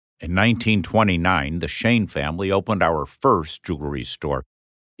In 1929, the Shane family opened our first jewelry store.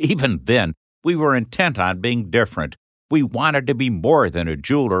 Even then, we were intent on being different. We wanted to be more than a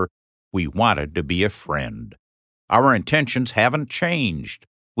jeweler. We wanted to be a friend. Our intentions haven't changed.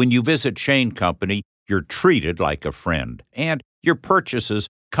 When you visit Shane Company, you're treated like a friend, and your purchases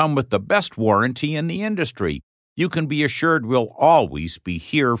come with the best warranty in the industry. You can be assured we'll always be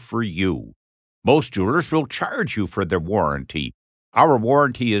here for you. Most jewelers will charge you for their warranty. Our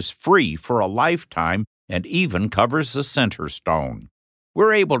warranty is free for a lifetime and even covers the center stone.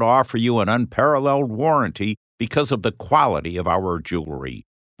 We're able to offer you an unparalleled warranty because of the quality of our jewelry.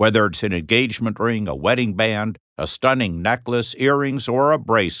 Whether it's an engagement ring, a wedding band, a stunning necklace, earrings, or a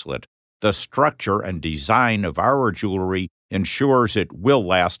bracelet, the structure and design of our jewelry ensures it will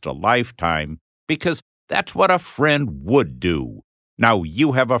last a lifetime because that's what a friend would do. Now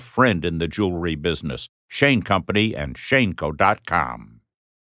you have a friend in the jewelry business. Shane Company and ShaneCo.com.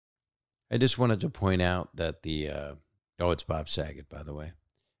 I just wanted to point out that it's Bob Saget, by the way,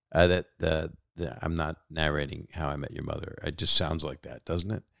 I'm not narrating How I Met Your Mother. It just sounds like that,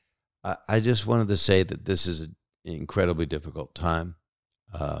 doesn't it? I just wanted to say that this is an incredibly difficult time.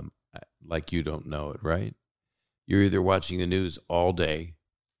 Like you don't know it, right? You're either watching the news all day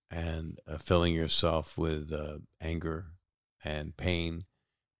and filling yourself with anger and pain,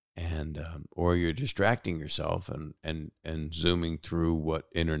 and or you're distracting yourself and zooming through what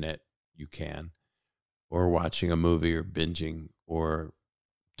internet you can, or watching a movie or binging, or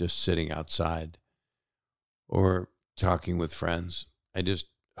just sitting outside, or talking with friends. I just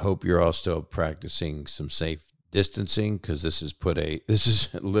hope you're all still practicing some safe distancing, because this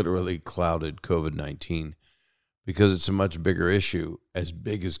is literally clouded COVID-19, because it's a much bigger issue, as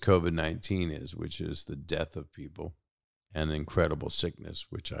big as COVID-19 is, which is the death of people and incredible sickness,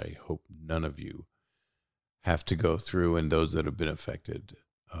 which I hope none of you have to go through, and those that have been affected.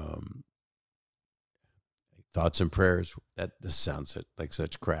 Thoughts and prayers. This sounds like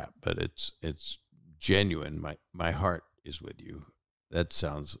such crap, but it's genuine. My heart is with you.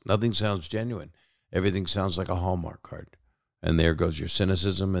 Nothing sounds genuine. Everything sounds like a Hallmark card. And there goes your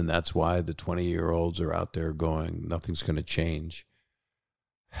cynicism, and that's why the 20-year-olds are out there going, nothing's going to change.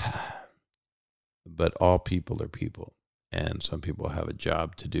 But all people are people, and some people have a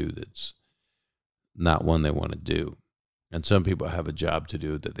job to do that's not one they want to do. And some people have a job to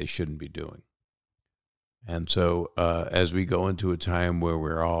do that they shouldn't be doing. And so as we go into a time where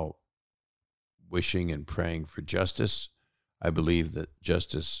we're all wishing and praying for justice, I believe that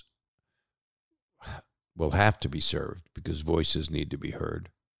justice will have to be served, because voices need to be heard.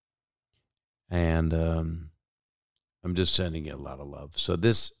 And I'm just sending you a lot of love. So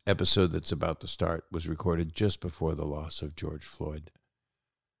this episode that's about to start was recorded just before the loss of George Floyd,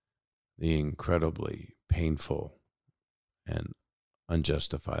 the incredibly painful and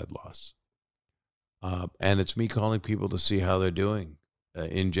unjustified loss. And it's me calling people to see how they're doing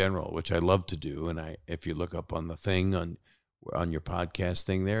in general, which I love to do. And if you look up on the thing on your podcast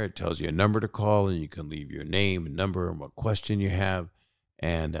thing there, it tells you a number to call, and you can leave your name and number and what question you have.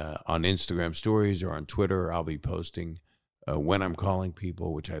 And on Instagram stories or on Twitter, I'll be posting when I'm calling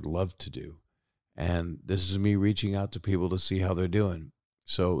people, which I'd love to do. And this is me reaching out to people to see how they're doing.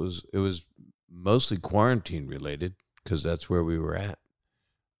 So it was mostly quarantine related, because that's where we were at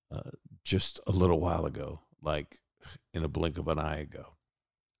just a little while ago, like in a blink of an eye ago,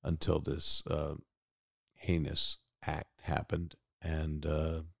 until this heinous act happened, and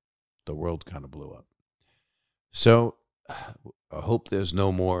the world kind of blew up. So I hope there's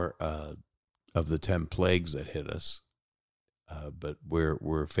no more of the 10 plagues that hit us, but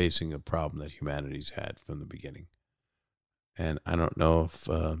we're facing a problem that humanity's had from the beginning. And I don't know if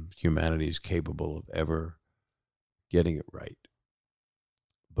humanity is capable of ever getting it right,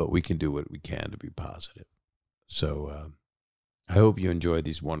 but we can do what we can to be positive. So I hope you enjoy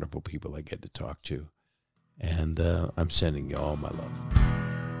these wonderful people I get to talk to. And I'm sending you all my love.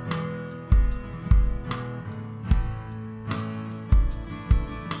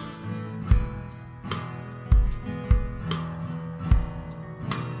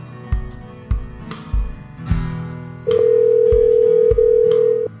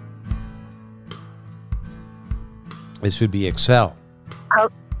 This would be Excel. Hello?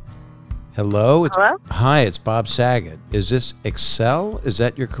 Hello? Hi, it's Bob Saget. Is this Excel? Is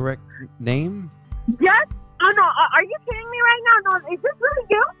that your correct name? Yes. Oh, no. Are you kidding me right now? No, is this really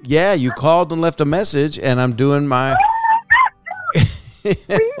you? Yeah, you called and left a message, and I'm doing my...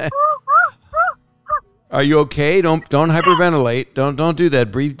 Are you okay? Don't hyperventilate. Don't do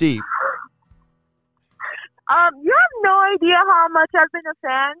that. Breathe deep. You have no idea how much I've been a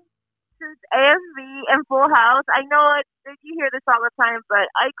fan is ASV and Full House. I know you hear this all the time, but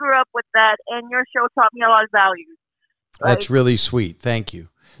I grew up with that, and your show taught me a lot of values. That's really sweet. Thank you.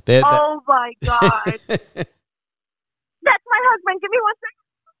 Oh my God. That's my husband. Give me 1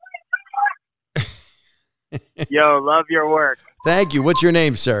 second. Yo, love your work. Thank you. What's your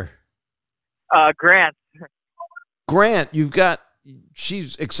name, sir? Grant. Grant, she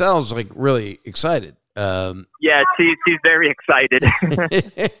sounds like really excited. Yeah, she's very excited.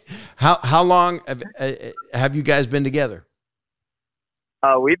 How long have you guys been together?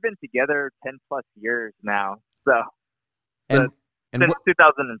 We've been together 10 plus years now. So and since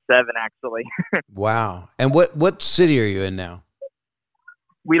 2007, actually. Wow. And what city are you in now?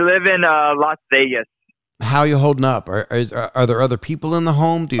 We live in Las Vegas. How are you holding up? Are there other people in the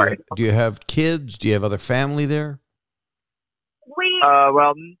home? Do you have kids? Do you have other family there?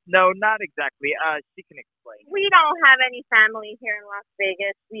 Well, no, not exactly. She can explain. We don't have any family here in Las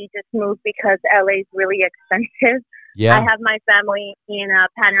Vegas. We just moved because LA is really expensive. Yeah. I have my family in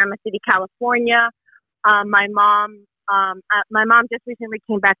Panorama City, California. My mom just recently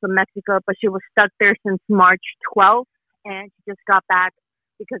came back from Mexico, but she was stuck there since March 12th, and she just got back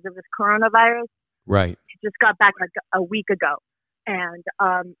because of this coronavirus. Right. She just got back like a week ago. And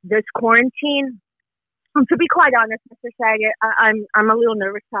this quarantine, to be quite honest, Mr. Saget, I'm a little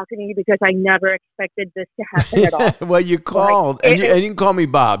nervous talking to you because I never expected this to happen at all. Well, you called, and you can call me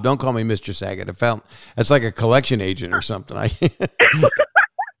Bob. Don't call me Mr. Saget. It's like a collection agent or something.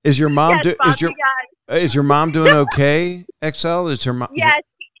 Is your mom is your mom doing okay? XL, is her mom? Yes,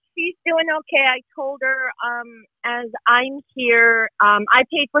 she's doing okay. I told her as I'm here, I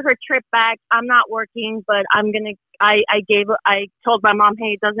paid for her trip back. I'm not working, but I told my mom,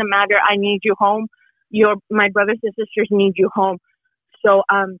 hey, it doesn't matter. I need you home. My brothers and sisters need you home. So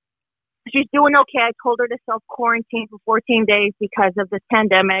she's doing okay. I told her to self-quarantine for 14 days because of this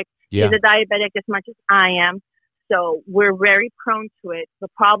pandemic. Yeah. She's a diabetic as much as I am. So we're very prone to it. The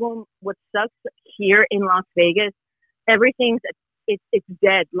problem, what sucks here in Las Vegas, everything's it's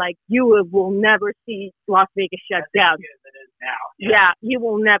dead. Like you will never see Las Vegas shut down. Yeah, you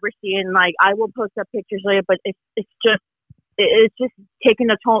will never see it. And like I will post up pictures later, but it's just taking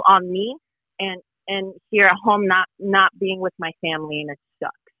a toll on me and here at home not being with my family, and it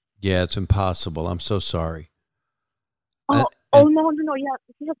sucks. Yeah, it's impossible. I'm so sorry. No,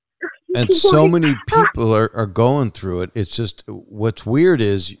 yeah. And so many people are going through it. It's just what's weird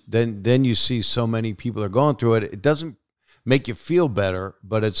is then you see so many people are going through it. It doesn't make you feel better,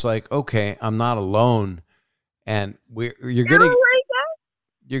 but it's like, okay, I'm not alone, and you're gonna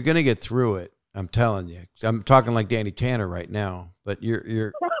get through it. I'm telling you. I'm talking like Danny Tanner right now, but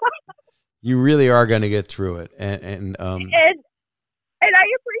you're you really are going to get through it, and I appreciate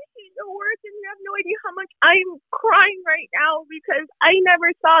the words, and you have no idea how much I'm crying right now because I never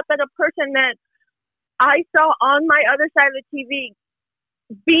thought that a person that I saw on my other side of the TV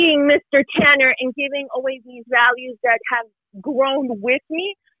being Mr. Tanner and giving away these values that have grown with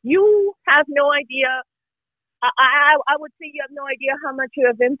me. You have no idea. I would say you have no idea how much you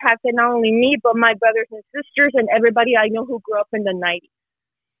have impacted not only me but my brothers and sisters and everybody I know who grew up in the 90s.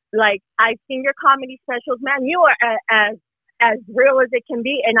 Like, I've seen your comedy specials, man. You are as real as it can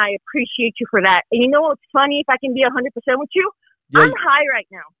be, and I appreciate you for that. And you know what's funny? If I can be 100% with you, yeah. I'm high right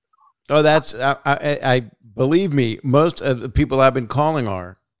now. Oh, that's I believe me. Most of the people I've been calling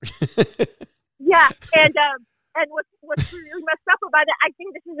are. Yeah, and what's really messed up about it? I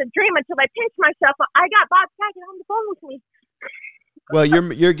think this is a dream until I pinch myself. I got Bob Saget on the phone with me. Well,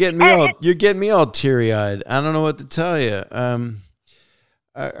 you're getting me all teary eyed. I don't know what to tell you.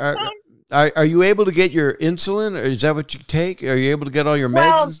 Are you able to get your insulin, or is that what you take? Are you able to get all your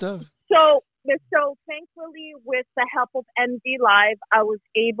meds and stuff? So thankfully, with the help of MD Live, I was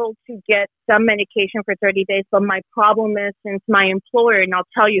able to get some medication for 30 days. But my problem is, since my employer, and I'll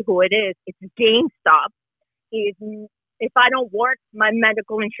tell you who it is, it's GameStop. If I don't work, my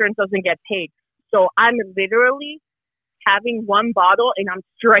medical insurance doesn't get paid. So I'm literally having one bottle, and I'm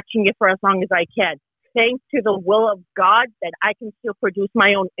stretching it for as long as I can. Thanks to the will of God that I can still produce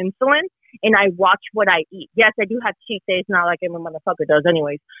my own insulin, and I watch what I eat. Yes, I do have cheat days, not like every motherfucker does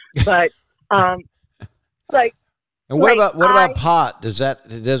anyways. But, like. And what about pot? Does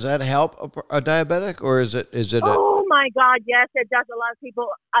that help a diabetic, or is it? Oh my God, yes, it does. A lot of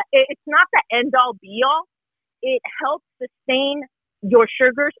people. It's not the end all be all. It helps sustain your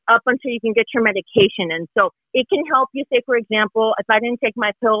sugars up until you can get your medication, and so it can help you. Say, for example, if I didn't take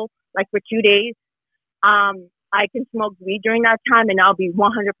my pill like for 2 days. I can smoke weed during that time and I'll be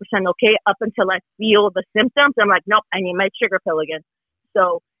 100% okay up until I feel the symptoms. I'm like, nope, I need my sugar pill again.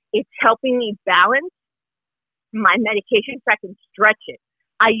 So it's helping me balance my medication so I can stretch it.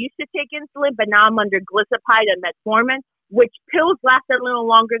 I used to take insulin, but now I'm under glycopide and metformin, which pills last a little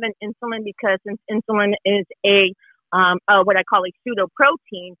longer than insulin because insulin is a what I call a pseudo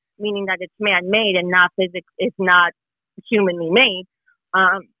protein, meaning that it's man-made and not physics. It's not humanly made.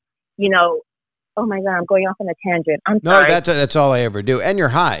 You know, oh my God, I'm going off on a tangent. I'm sorry. No, that's all I ever do. And you're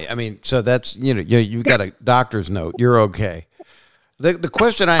high. I mean, so that's, you know, you've got a doctor's note. You're okay. The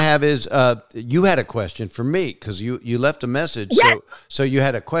question I have is, you had a question for me because you left a message. Yes. So you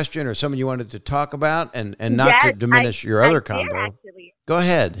had a question or something you wanted to talk about and not to diminish your other convo. Actually. Go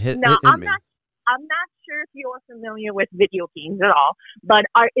ahead. Hit me. I'm not sure if you're familiar with video games at all, but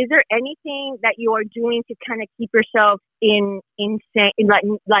is there anything that you are doing to kind of keep yourself insane, not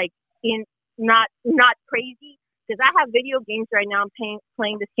crazy? Because I have video games right now. I'm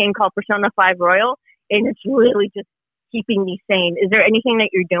playing this game called Persona 5 Royal, and it's really just keeping me sane. Is there anything that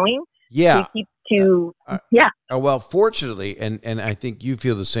you're doing? Yeah. Well, fortunately, and I think you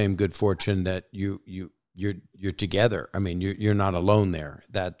feel the same good fortune that you're together. I mean, you're not alone there.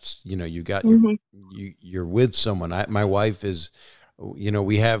 That's, you know, you got you're with someone. My wife is, you know,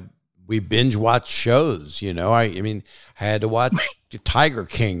 we binge watch shows. You know, I mean, I had to watch Tiger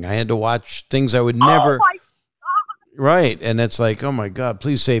King. I had to watch things I would never. Oh my God. Right, and it's like, oh my God,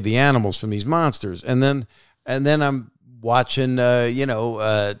 please save the animals from these monsters. And then I'm watching,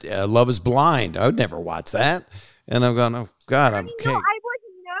 Love Is Blind. I would never watch that. And I'm going, oh God, I'm okay. I would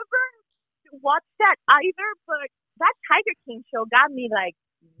never watch that either, but that Tiger King show got me like,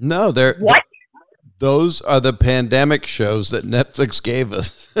 no, what? Those are the pandemic shows that Netflix gave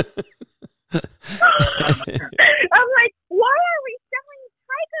us. I'm like, why are we selling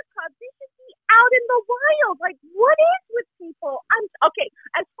tiger cubs? They should be out in the wild. Like, what is with people? Okay,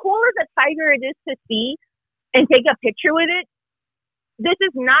 as cool as a tiger it is to see and take a picture with it, this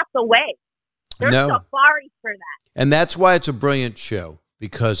is not the way. There's safaris for that. And that's why it's a brilliant show,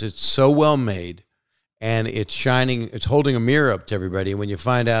 because it's so well made and it's holding a mirror up to everybody. And when you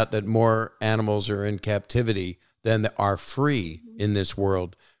find out that more animals are in captivity than are free in this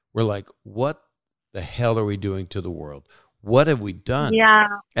world, we're like, what the hell are we doing to the world? What have we done? Yeah.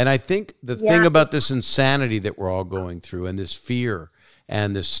 And I think the thing about this insanity that we're all going through and this fear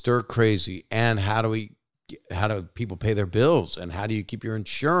and this stir crazy, and how do people pay their bills, and how do you keep your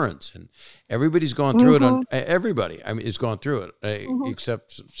insurance? And everybody's going through it. Everybody, I mean, is going through it,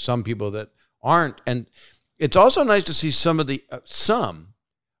 except some people that aren't. And it's also nice to see some of the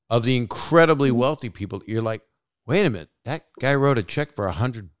incredibly wealthy people. You're like, wait a minute, that guy wrote a check for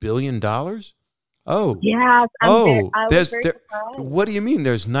 $100 billion. Oh, yes. What do you mean?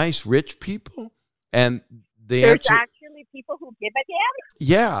 There's nice rich people, and there's actually people who give a damn.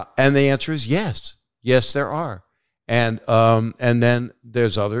 Yeah, and the answer is yes. Yes, there are, and then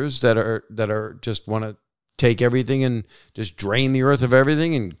there's others that are just want to take everything and just drain the earth of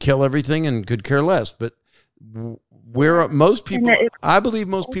everything and kill everything and could care less. But most people, I believe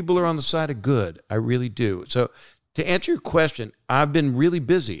most people are on the side of good. I really do. So to answer your question, I've been really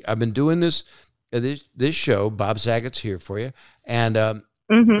busy. I've been doing this show. Bob Saget's here for you, and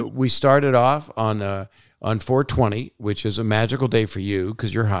we started off on 420, which is a magical day for you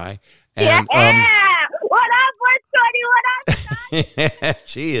because you're high. And,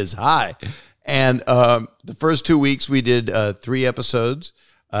 she is high. And the first 2 weeks we did 3 episodes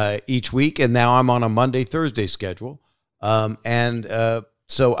each week, and now I'm on a Monday, Thursday schedule.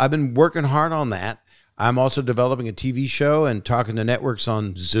 So I've been working hard on that. I'm also developing a TV show and talking to networks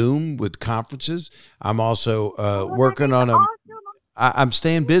on Zoom with conferences. I'm also working on I'm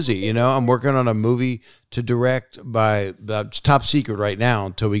staying busy, you know. I'm working on a movie to direct it's top secret right now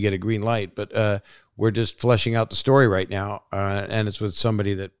until we get a green light, but we're just fleshing out the story right now, and it's with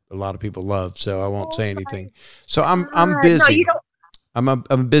somebody that a lot of people love, so I won't say anything. So I'm busy. No, I'm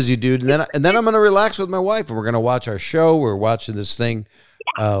a busy dude, and then I'm going to relax with my wife, and we're going to watch our show. We're watching this thing.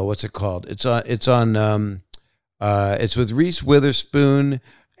 What's it called? It's with Reese Witherspoon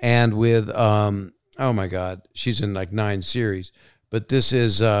and with oh my God, she's in like 9 series. But this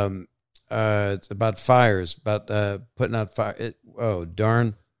is it's about fires, about putting out fire. Oh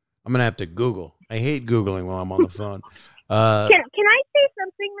darn! I'm gonna have to Google. I hate Googling while I'm on the phone. Can I say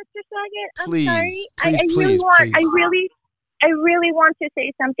something, Mr. Saget? Please, I'm sorry. please. I really want to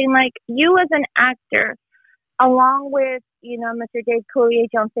say something. Like, you as an actor, along with, you know, Mr. Dave Coulier,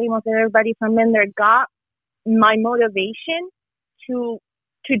 John Stamos, and everybody from in there, got my motivation to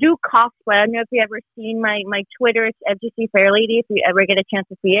do cosplay. I don't know if you ever seen my Twitter. It's FGC Fairlady. If you ever get a chance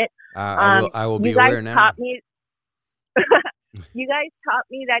to see it, I will be aware now. You guys taught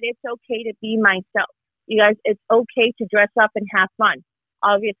me that it's okay to be myself. You guys, it's okay to dress up and have fun.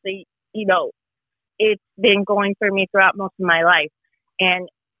 Obviously, you know, it's been going for me throughout most of my life.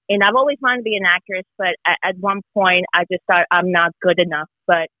 And I've always wanted to be an actress, but at one point I just thought I'm not good enough.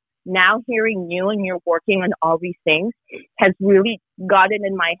 But now hearing you and you're working on all these things has really gotten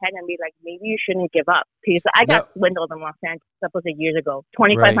in my head and be like, maybe you shouldn't give up. Because I got swindled in Los Angeles a couple of years ago,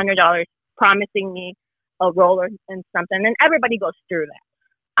 $2,500 promising me a role or in something, and everybody goes through that.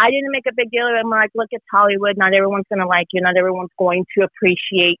 I didn't make a big deal of it. I'm like, look, it's Hollywood. Not everyone's going to like you. Not everyone's going to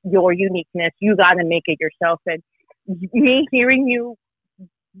appreciate your uniqueness. You got to make it yourself. And me hearing you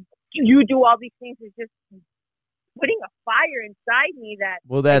do all these things is just putting a fire inside me that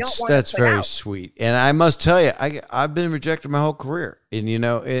that's very sweet. And I must tell you, I've been rejected my whole career, and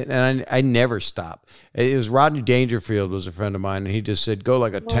I never stop. It was Rodney Dangerfield was a friend of mine, and he just said, "Go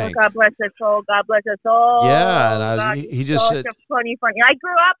like a tank." God bless his soul. God bless his soul. Yeah, and he just said, funny. I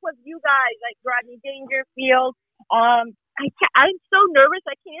grew up with you guys, like Rodney Dangerfield. I'm so nervous.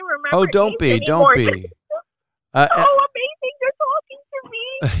 I can't remember. Oh, don't be. Amazing! They're talking to me.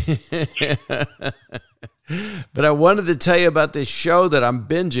 But I wanted to tell you about this show that I'm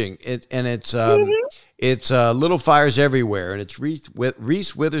binging. It's Little Fires Everywhere, and it's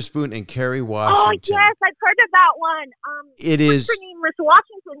Reese Witherspoon and Kerry Washington. Oh yes, I've heard of that one. It is. What's her name? Miss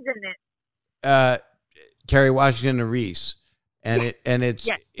Washington's in it. Kerry Washington and Reese, and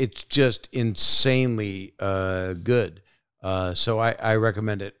it's just insanely good. So I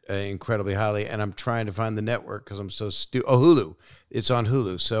recommend it incredibly highly, and I'm trying to find the network because I'm so stupid. Oh, Hulu. It's on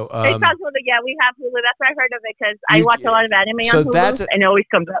Hulu. So it's on Hulu. Yeah, we have Hulu. That's where I heard of it because I watch a lot of anime on Hulu, and it always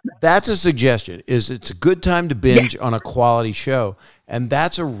comes up. That's a suggestion. It's a good time to binge on a quality show, and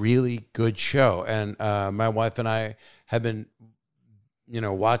that's a really good show. And my wife and I have been,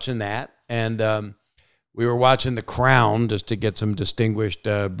 watching that, and we were watching The Crown just to get some distinguished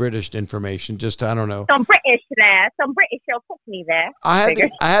British information. I don't know. Some British there. Some British show took me there. I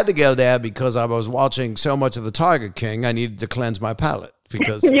had to go there because I was watching so much of The Tiger King. I needed to cleanse my palate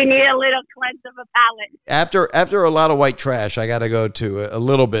because you need a little cleanse of a palate. After a lot of white trash, I got to go to a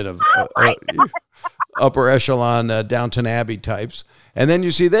little bit of upper echelon Downton Abbey types, and then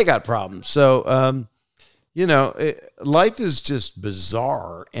you see they got problems. So life is just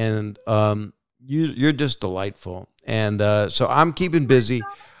bizarre, and you're just delightful. And so I'm keeping busy.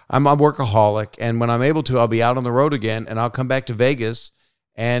 I'm a workaholic. And when I'm able to, I'll be out on the road again, and I'll come back to Vegas.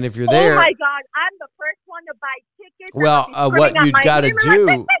 And if you're there. Oh, my God. I'm the first one to buy tickets. Well, what you've got to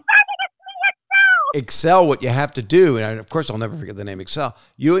do. Excel, what you have to do, and of course I'll never forget the name Excel.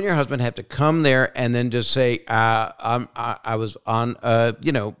 You and your husband have to come there and then just say, I was on,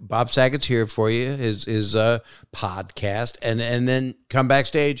 Bob Saget's here for you, his podcast, and then come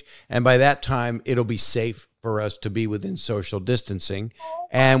backstage. And by that time, it'll be safe for us to be within social distancing,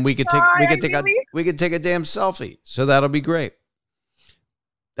 and we could take a damn selfie. So that'll be great.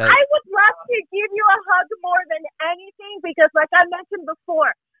 I would love to give you a hug more than anything because, like I mentioned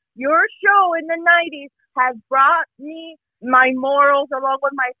before, your show in the 90s has brought me my morals along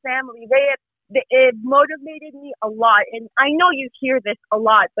with my family. It motivated me a lot. And I know you hear this a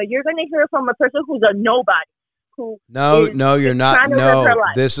lot, but you're going to hear from a person who's a nobody. No, you're not. No,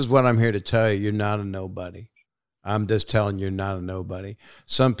 this is what I'm here to tell you. You're not a nobody. I'm just telling you, you're not a nobody.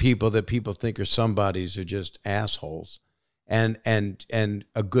 Some people that people think are somebodies are just assholes. And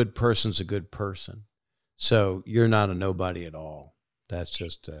a good person's a good person. So you're not a nobody at all. That's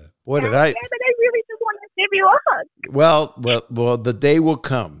just but I really just want to give you a hug. Well, the day will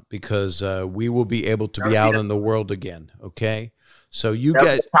come because we will be able to be out in the world again. Okay, so you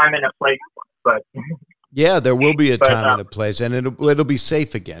guys, time and a place, but yeah, there will be a time and a place, and it'll be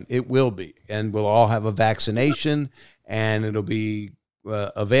safe again. It will be, and we'll all have a vaccination, and it'll be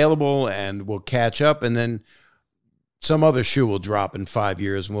available, and we'll catch up, and then some other shoe will drop in 5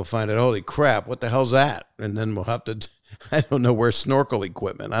 years, and we'll find out, holy crap, what the hell's that? And then we'll have to. I don't know, wear snorkel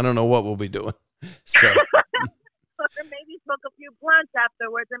equipment. I don't know what we'll be doing. So or maybe smoke a few blunts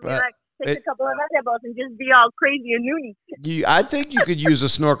afterwards and take a couple of edibles and just be all crazy and loony. I think you could use a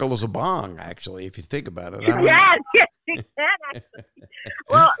snorkel as a bong, actually, if you think about it. Yes, you can, actually.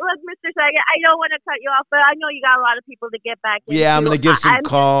 Well, look, Mr. Saget, I don't want to cut you off, but I know you got a lot of people to get back into. Yeah, I'm going to give some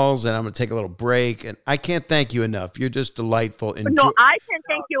calls, and I'm going to take a little break. And I can't thank you enough. You're just delightful. No, I can't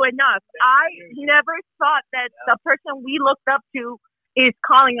thank you enough. I never thought that the person we looked up to is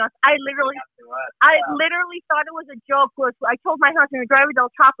calling us. I literally thought it was a joke. I told my husband, we're driving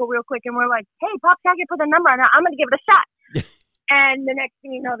Del Taco real quick, and we're like, hey, Bob Saget put the number on it. I'm going to give it a shot. And the next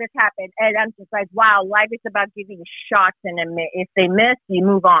thing you know, this happened. And I'm just like, wow, life is about giving shots. And if they miss, you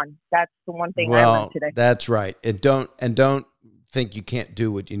move on. That's the one thing I learned today. That's right. And don't think you can't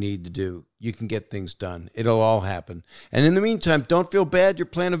do what you need to do. You can get things done. It'll all happen. And in the meantime, don't feel bad you're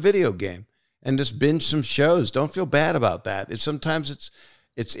playing a video game. and just binge some shows. Don't feel bad about that. Sometimes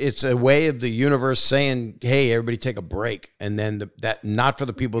it's a way of the universe saying, hey, everybody take a break. And then that not for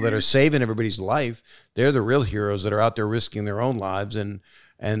the people that are saving everybody's life. They're the real heroes that are out there risking their own lives and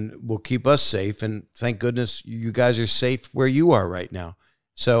will keep us safe. And thank goodness you guys are safe where you are right now.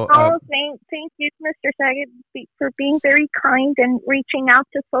 So, thank you, Mr. Saget, for being very kind and reaching out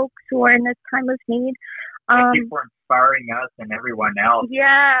to folks who are in this time of need. Thank you for inspiring us and everyone else.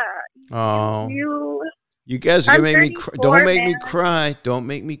 Yeah. Oh, you guys are gonna make me cry. Don't make me cry. Don't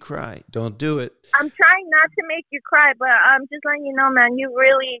make me cry. Don't do it. I'm trying not to make you cry, but I'm just letting you know, man, you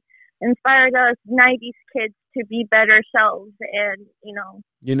really inspired us 90s kids to be better selves. And,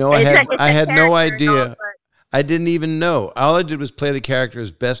 I had no idea. I didn't even know. All I did was play the character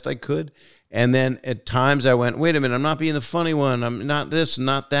as best I could. And then at times I went, wait a minute, I'm not being the funny one. I'm not this,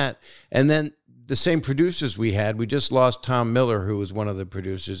 not that. And then the same producers we just lost Tom Miller, who was one of the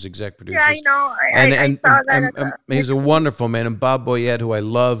producers, exec producers. Yeah, I know. I saw that. He's a wonderful man. And Bob Boyette, who I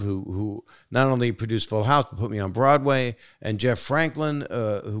love, who not only produced Full House, but put me on Broadway. And Jeff Franklin,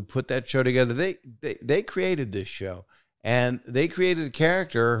 who put that show together. They created this show. And they created a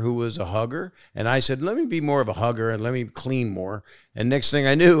character who was a hugger. And I said, let me be more of a hugger and let me clean more. And next thing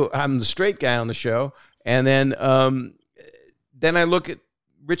I knew, I'm the straight guy on the show. And then I look at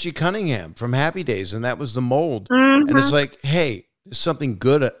Richie Cunningham from Happy Days, and that was the mold. Mm-hmm. And it's like, hey, there's something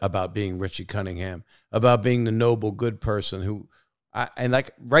good about being Richie Cunningham, about being the noble, good person and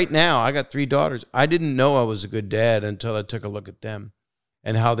like right now, I got 3 daughters. I didn't know I was a good dad until I took a look at them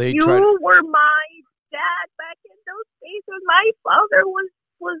and how they tried. You were my dad back in those days when my father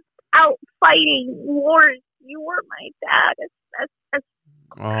was out fighting wars. You were my dad. As a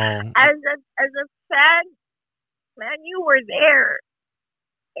fan, man, you were there.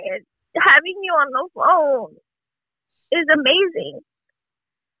 And having you on the phone is amazing.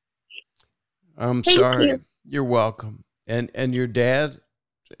 I'm Thank sorry. you. You're welcome. And your dad,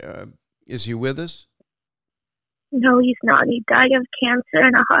 is he with us? No, he's not. He died of cancer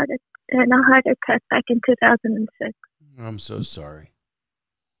and a heart attack back in 2006. I'm so sorry.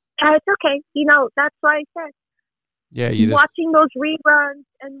 It's okay. That's why I said. Yeah, watching those reruns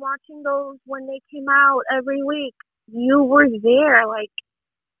and watching those when they came out every week, you were there. Like,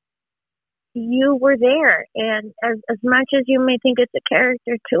 you were there. And as much as you may think it's a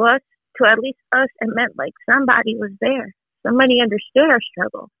character, to us, to at least us, it meant like somebody was there. Somebody understood our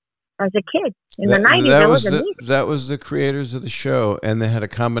struggle as a kid. In the 90s, that was the creators of the show, and they had a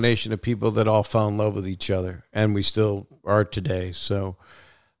combination of people that all fell in love with each other, and we still are today. So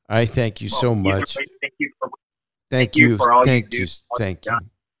I thank you so much. Thank you for all you do. Thank you.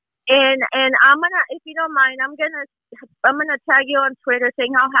 And I'm gonna, if you don't mind, I'm gonna tag you on Twitter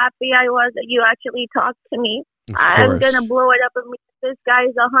saying how happy I was that you actually talked to me. I'm gonna blow it up and this guy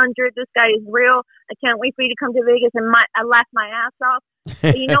is 100. This guy is real. I can't wait for you to come to Vegas and I laugh my ass off.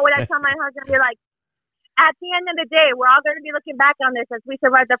 But you know what I tell my husband? We're like, at the end of the day, we're all gonna be looking back on this as we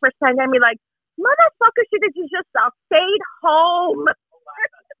survived the first pandemic. Like, motherfucker, should have just stayed home.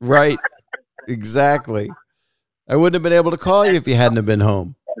 Right. Exactly. I wouldn't have been able to call you if you hadn't have been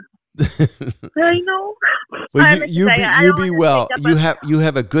home. I know. Well, you be well. You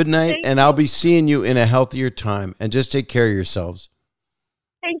have a good night, and I'll be seeing you in a healthier time. And just take care of yourselves.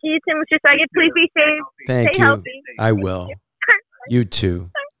 Thank you, Mr. Saget. Please be safe. Thank Stay you. Healthy. I will. You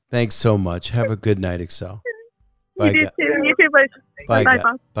too. Thanks so much. Have a good night, Excel. Bye, you too. You too, bye.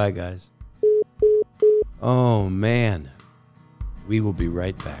 Bye, guys. Oh man, we will be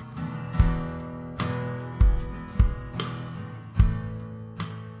right back.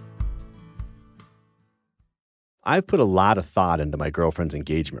 I've put a lot of thought into my girlfriend's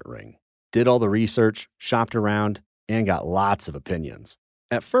engagement ring, did all the research, shopped around, and got lots of opinions.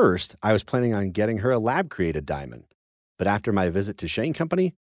 At first, I was planning on getting her a lab-created diamond, but after my visit to Shane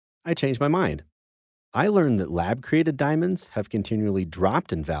Company, I changed my mind. I learned that lab-created diamonds have continually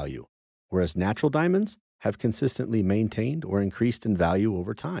dropped in value, whereas natural diamonds have consistently maintained or increased in value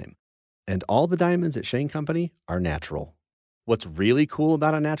over time. And all the diamonds at Shane Company are natural. What's really cool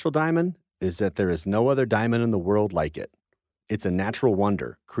about a natural diamond is that there is no other diamond in the world like it. It's a natural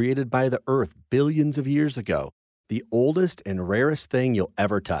wonder created by the earth billions of years ago, the oldest and rarest thing you'll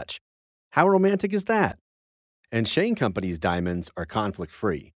ever touch. How romantic is that? And Shane Company's diamonds are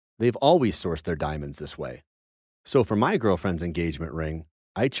conflict-free. They've always sourced their diamonds this way. So for my girlfriend's engagement ring,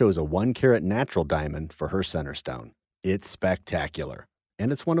 I chose a 1-carat natural diamond for her center stone. It's spectacular,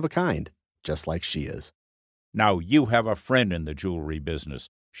 and it's one of a kind, just like she is. Now you have a friend in the jewelry business.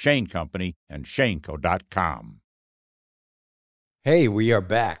 Shane Company and ShaneCo.com. Hey, we are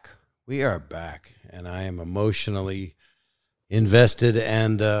back. We are back, and I am emotionally invested.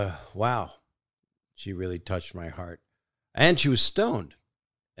 And wow, She really touched my heart. And she was stoned.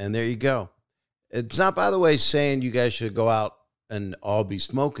 And there you go. It's not, by the way, saying you guys should go out and all be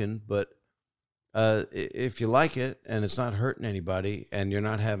smoking, but if you like it and it's not hurting anybody and you're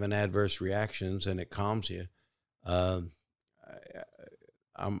not having adverse reactions and it calms you, I'm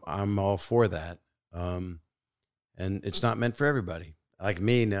all for that. And it's not meant for everybody. Like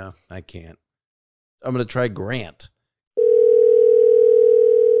me, no, I can't. I'm going to try Grant.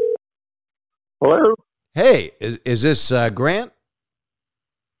 Hello? Hey, is this Grant?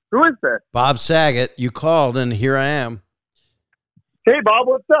 Who is this? Bob Saget. You called, and here I am. Hey, Bob,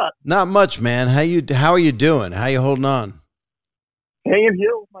 what's up? Not much, man. How are you doing? How you holding on? Hanging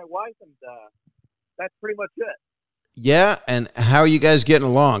here with my wife, and that's pretty much it. Yeah, and how are you guys getting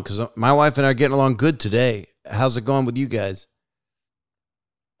along? Because my wife and I are getting along good today. How's it going with you guys?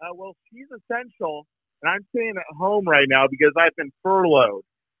 Well, she's essential, and I'm staying at home right now because I've been furloughed.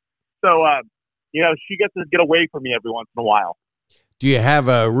 So, she gets to get away from me every once in a while. Do you have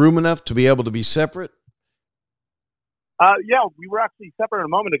room enough to be able to be separate? Yeah, we were actually separate a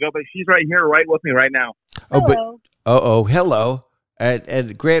moment ago, but she's right here, right with me right now. Hello. Hello.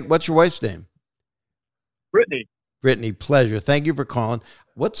 And Grant, what's your wife's name? Brittany. Brittany, pleasure. Thank you for calling.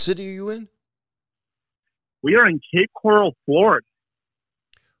 What city are you in? We are in Cape Coral, Florida.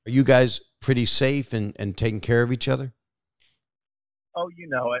 Are you guys pretty safe and taking care of each other? Oh, you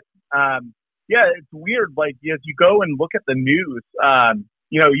know it. Yeah, it's weird. Like, as you go and look at the news,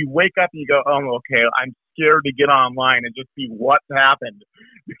 you wake up and you go, oh, okay, I'm scared to get online and just see what's happened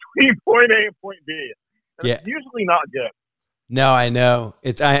between point A and point B. Yeah. It's usually not good. No, I know.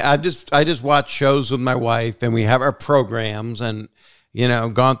 I just watch shows with my wife, and we have our programs, and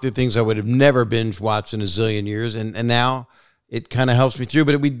gone through things I would have never binge watched in a zillion years, and now it kind of helps me through.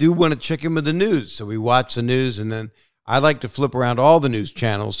 But we do want to check in with the news, so we watch the news, and then I like to flip around all the news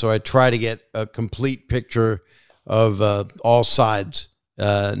channels, so I try to get a complete picture of all sides,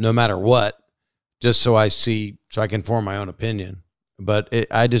 no matter what, just so I can form my own opinion. But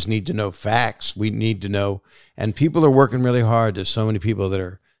I just need to know facts. We need to know. And people are working really hard. There's so many people that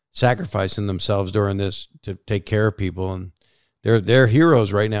are sacrificing themselves during this to take care of people. And they're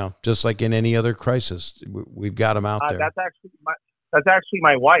heroes right now, just like in any other crisis. We've got them out there. That's actually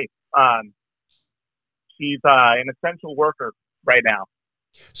my wife. She's an essential worker right now.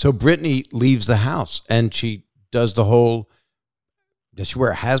 So Brittany leaves the house and she does the whole, does she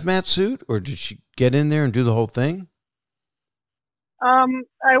wear a hazmat suit or did she get in there and do the whole thing?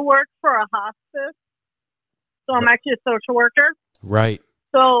 I work for a hospice, so I'm actually a social worker. Right.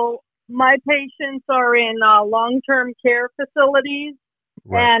 So my patients are in long-term care facilities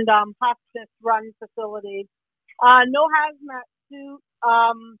and hospice-run facilities. No hazmat suit.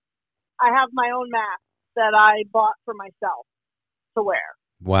 I have my own mask that I bought for myself to wear.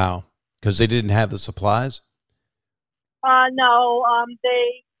 Wow. Because they didn't have the supplies? No.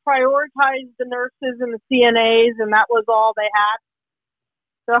 They prioritized the nurses and the CNAs, and that was all they had.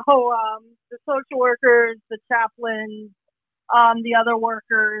 So the social workers, the chaplains, the other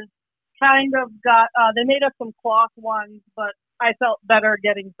workers kind of got, they made us some cloth ones, but I felt better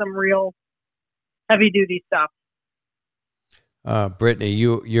getting some real heavy-duty stuff. Brittany,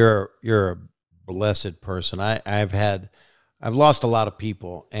 you're a blessed person. I've lost a lot of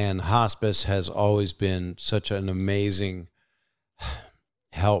people, and hospice has always been such an amazing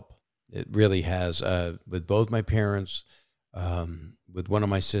help. It really has, with both my parents, with one of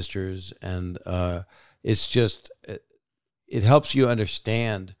my sisters, and it's just, it helps you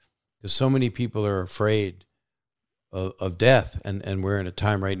understand, because so many people are afraid of death, and we're in a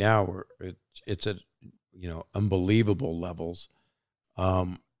time right now where it's at unbelievable levels.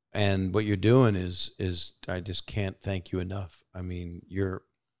 And what you're doing is I just can't thank you enough. I mean, you're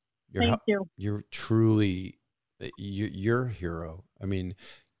truly you're a hero. I mean,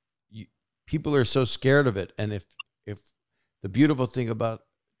 people are so scared of it, and if the beautiful thing about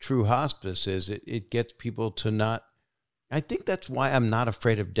true hospice is it gets people to not. I think that's why I'm not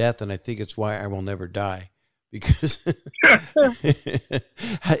afraid of death, and I think it's why I will never die, because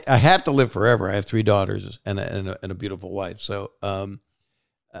I have to live forever. I have 3 daughters and a beautiful wife. So,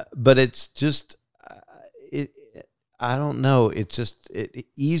 but it's just, I don't know. It's just, it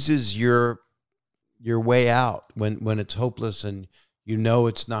eases your way out when it's hopeless and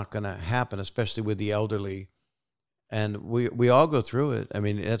it's not going to happen, especially with the elderly. And we all go through it. I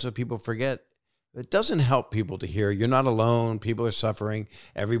mean, that's what people forget. It doesn't help people to hear you're not alone. People are suffering.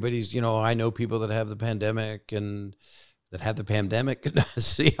 Everybody's, I know people that have the pandemic and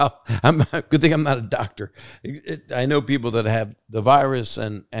See how good thing I'm not a doctor. I know people that have the virus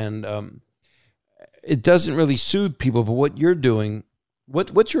and it doesn't really soothe people. But what you're doing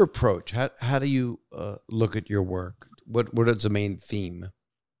What's your approach? How do you look at your work? What is the main theme?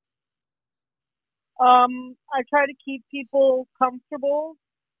 I try to keep people comfortable.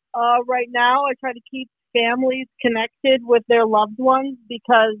 Right now, I try to keep families connected with their loved ones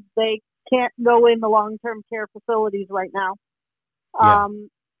because they can't go in the long-term care facilities right now. Yeah.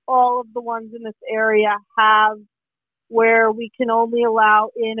 All of the ones in this area have where we can only allow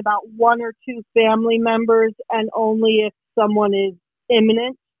in about 1 or 2 family members, and only if someone is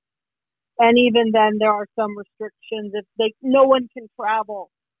imminent. And even then, there are some restrictions. If no one can travel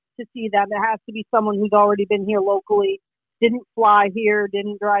to see them, it has to be someone who's already been here locally, didn't fly here,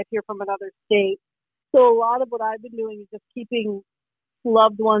 didn't drive here from another state. So a lot of what I've been doing is just keeping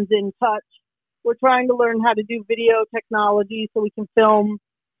loved ones in touch. We're trying to learn how to do video technology so we can film,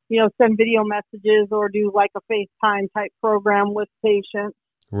 send video messages or do like a FaceTime type program with patients.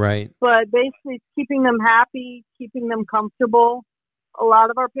 Right. But basically it's keeping them happy, keeping them comfortable. A lot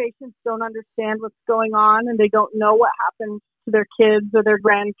of our patients don't understand what's going on, and they don't know what happens to their kids or their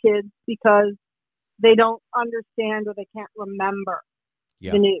grandkids because they don't understand or they can't remember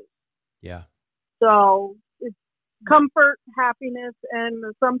the news. Yeah. So it's comfort, happiness,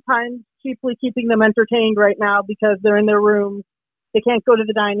 and sometimes cheaply keeping them entertained right now because they're in their rooms. They can't go to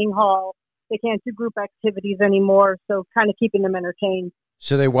the dining hall. They can't do group activities anymore. So kind of keeping them entertained.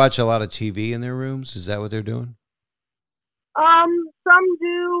 So they watch a lot of TV in their rooms? Is that what they're doing? Some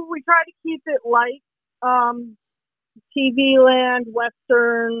do. We try to keep it light. TV land,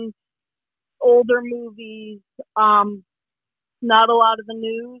 Westerns, older movies, not a lot of the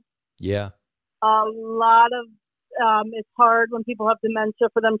news. Yeah. A lot of, it's hard when people have dementia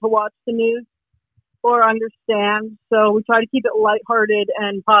for them to watch the news or understand. So we try to keep it lighthearted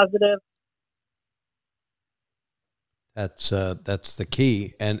and positive. That's the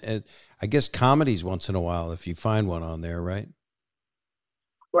key. And I guess comedies once in a while, if you find one on there, right?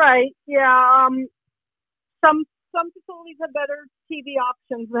 Right. Yeah. Some facilities have better TV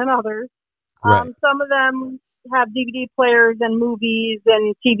options than others. Right. Some of them have DVD players and movies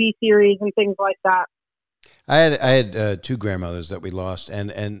and TV series and things like that. I had 2 grandmothers that we lost,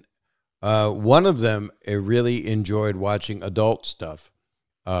 and one of them really enjoyed watching adult stuff.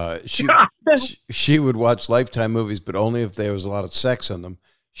 She would watch Lifetime movies, but only if there was a lot of sex in them.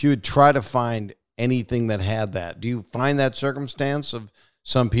 She would try to find anything that had that. Do you find that circumstance of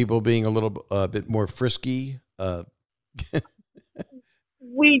some people being a little bit more frisky?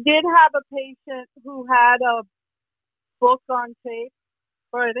 We did have a patient who had a book on tape,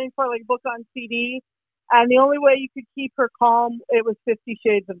 or I think probably a book on CD, and the only way you could keep her calm, it was 50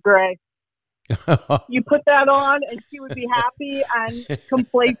 Shades of Grey. You put that on, and she would be happy and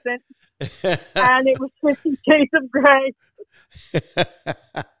complacent, and it was 50 Shades of Grey.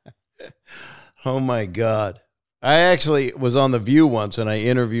 Oh, my God. I actually was on The View once, and I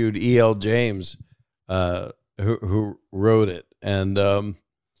interviewed E.L. James, who wrote it. And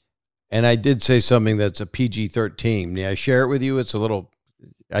I did say something that's a PG-13. May I share it with you? It's a little,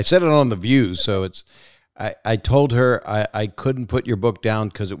 I said it on The View, so it's, I told her I couldn't put your book down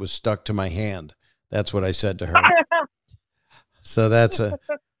because it was stuck to my hand. That's what I said to her. So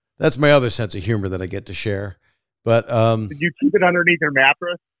that's my other sense of humor that I get to share. But did you keep it underneath your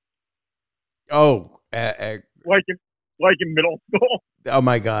mattress? Oh, like in middle school. Oh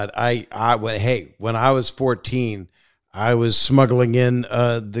my God! When I was 14, I was smuggling in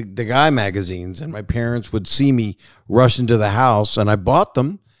the guy magazines, and my parents would see me rush into the house, and I bought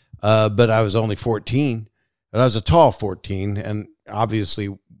them, but I was only 14, and I was a tall 14, and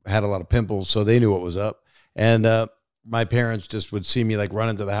obviously had a lot of pimples, so they knew what was up. And my parents just would see me like run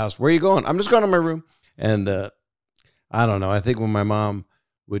into the house. Where are you going? I'm just going to my room. And I don't know. I think when my mom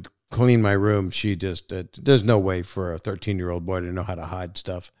would clean my room, she just there's no way for a 13-year-old boy to know how to hide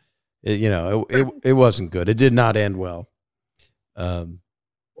stuff. It wasn't good. It did not end well.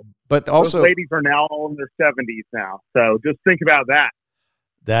 But also, those ladies are now all in their 70s now, so just think about that.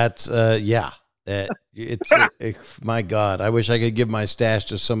 That's it's my God. I wish I could give my stash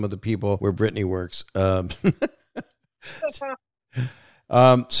to some of the people where Brittany works. So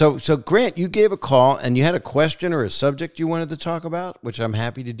Grant, you gave a call and you had a question or a subject you wanted to talk about, which I'm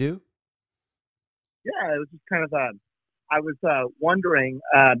happy to do. Yeah, it was just kind of I was wondering.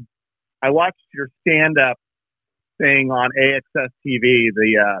 I watched your stand-up thing on AXS TV,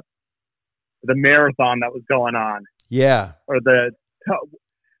 the marathon that was going on. Yeah, or the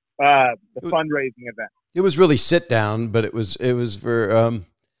fundraising event. It was really sit down, but it was for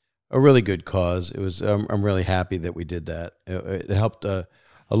a really good cause. It was. I'm really happy that we did that. It helped a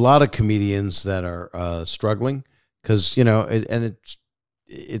lot of comedians that are struggling because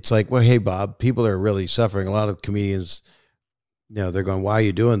it's like, well, hey Bob, people are really suffering. A lot of comedians, they're going, why are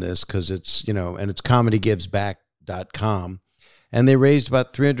you doing this? Because it's, and it's comedygivesback.com. And they raised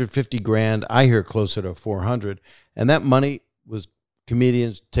about $350,000. I hear closer to 400. And that money was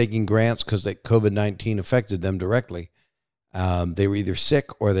comedians taking grants because COVID-19 affected them directly. They were either sick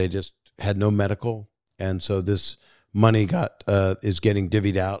or they just had no medical. And so this money is getting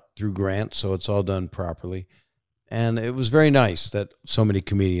divvied out through grants. So it's all done properly. And it was very nice that so many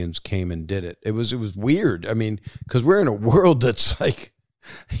comedians came and did it. It was weird. I mean, because we're in a world that's like,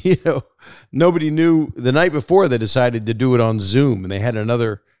 nobody knew. The night before they decided to do it on Zoom, and they had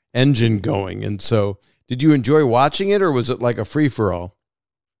another engine going. And so, did you enjoy watching it, or was it like a free for all?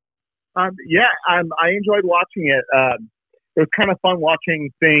 I enjoyed watching it. It was kind of fun watching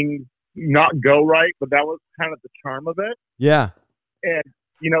things not go right, but that was kind of the charm of it. Yeah. And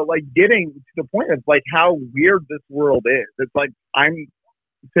like getting to the point of like how weird this world is. It's like I'm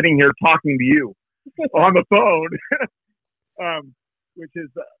sitting here talking to you on the phone, which is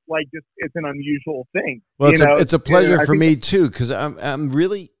like just it's an unusual thing. Well, it's a pleasure for me too, because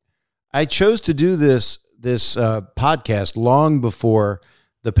I chose to do this podcast long before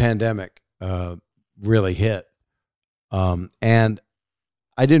the pandemic really hit, and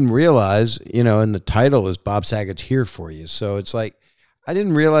I didn't realize, and the title is Bob Saget's Here For You, so it's like. I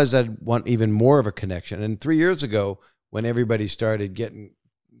didn't realize I'd want even more of a connection. And 3 years ago, when everybody started getting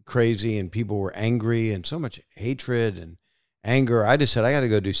crazy and people were angry and so much hatred and anger, I just said, I got to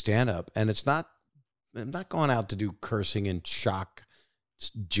go do stand-up. And I'm not going out to do cursing and shock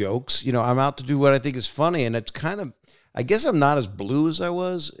jokes. I'm out to do what I think is funny. And it's kind of, I guess I'm not as blue as I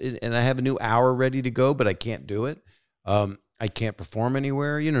was. And I have a new hour ready to go, but I can't do it. I can't perform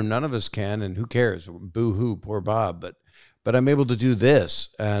anywhere. None of us can. And who cares? Boo-hoo, poor Bob. But I'm able to do this,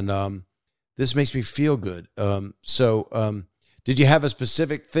 and this makes me feel good. So did you have a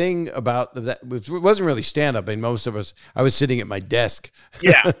specific thing about that? It wasn't really stand-up. I mean, most of us, I was sitting at my desk.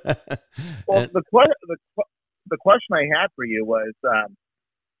 Yeah. Well, the question I had for you was,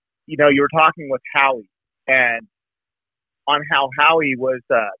 you were talking with Howie, and on how Howie was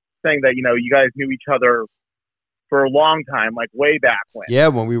saying that, you guys knew each other for a long time, like way back when. Yeah,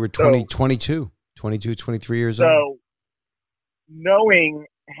 when we were 22, 23 years old. Knowing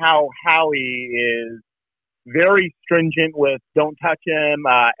how Howie is very stringent with don't touch him,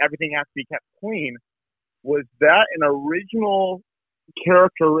 everything has to be kept clean, was that an original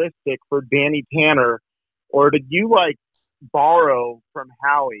characteristic for Danny Tanner, or did you borrow from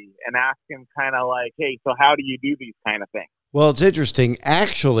Howie and ask him kind of like, hey, so how do you do these kind of things? Well, it's interesting.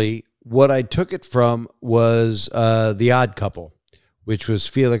 Actually, what I took it from was The Odd Couple, which was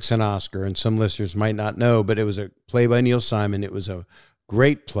Felix and Oscar, and some listeners might not know, but it was a play by Neil Simon. It was a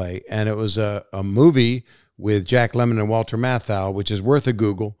great play, and it was a movie with Jack Lemmon and Walter Matthau, which is worth a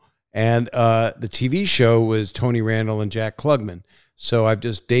Google, and the TV show was Tony Randall and Jack Klugman. So I've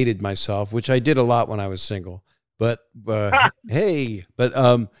just dated myself, which I did a lot when I was single. But hey, but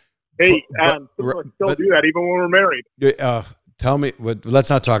still do that even when we're married. Tell me,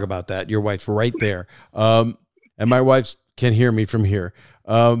 let's not talk about that. Your wife's right there, and my wife's can hear me from here.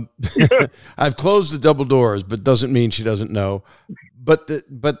 I've closed the double doors, but doesn't mean she doesn't know. But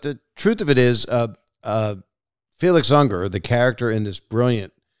the truth of it is, Felix Unger, the character in this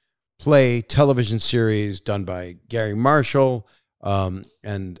brilliant play television series done by Gary Marshall and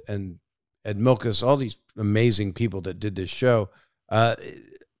Ed Milkus, all these amazing people that did this show.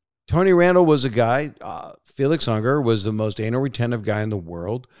 Tony Randall was a guy. Felix Unger was the most anal retentive guy in the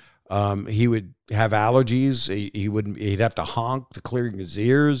world. He would have allergies. He'd have to honk to clear his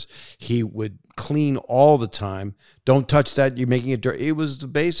ears. He would clean all the time. Don't touch that. You're making it dirty. It was the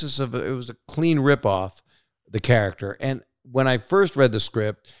basis of it was a clean ripoff, the character. And when I first read the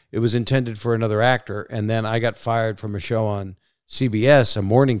script, it was intended for another actor. And then I got fired from a show on CBS, a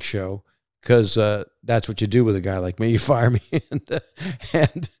morning show, because that's what you do with a guy like me. You fire me.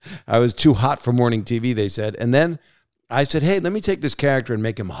 And I was too hot for morning TV, they said. And then I said, hey, let me take this character and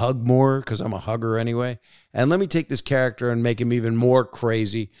make him hug more, because I'm a hugger anyway. And let me take this character and make him even more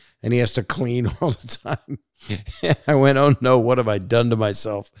crazy, and he has to clean all the time. And I went, oh, no, what have I done to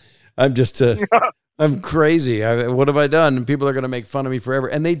myself? I'm just I'm crazy. What have I done? And people are going to make fun of me forever.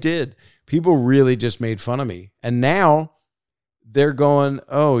 And they did. People really just made fun of me. And now they're going,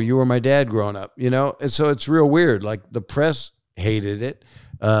 oh, you were my dad growing up, And so it's real weird. Like, the press hated it.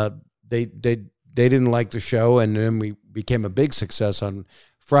 They didn't like the show, and then we became a big success on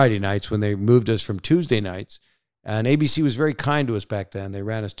Friday nights when they moved us from Tuesday nights. And ABC was very kind to us back then. They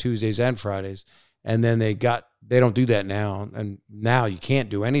ran us Tuesdays and Fridays. And then they don't do that now. And now you can't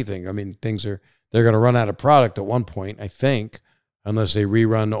do anything. I mean, they're going to run out of product at one point, I think, unless they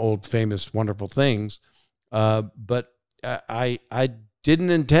rerun old famous wonderful things. But I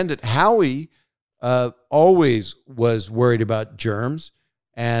didn't intend it. Howie always was worried about germs,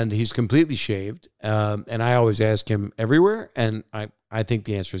 and he's completely shaved. And I always ask him everywhere, and I think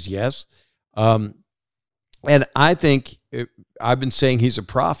the answer is yes. And I think I've been saying he's a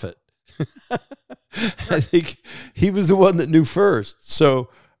prophet. I think he was the one that knew first. So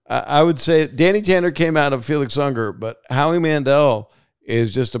I would say Danny Tanner came out of Felix Unger, but Howie Mandel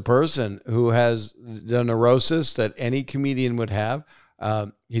is just a person who has the neurosis that any comedian would have.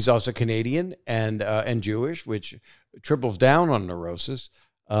 He's also Canadian and Jewish, which triples down on neurosis.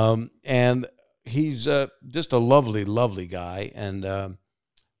 And he's just a lovely, lovely guy, and a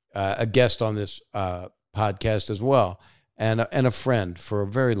guest on this podcast as well, and a friend for a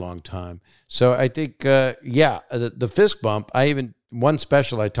very long time. So I think, the fist bump. One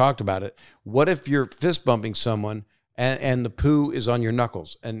special I talked about it. What if you're fist bumping someone and the poo is on your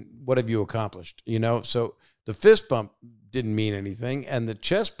knuckles, and what have you accomplished? So the fist bump didn't mean anything, and the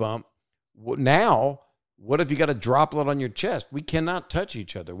chest bump. Now, what if you got a droplet on your chest? We cannot touch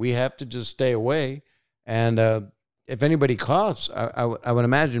each other. We have to just stay away. And if anybody coughs, I would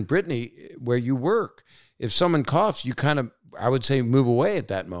imagine, Brittany, where you work, if someone coughs, you kind of, I would say, move away at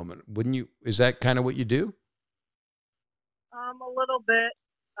that moment, wouldn't you? Is that kind of what you do? A little bit.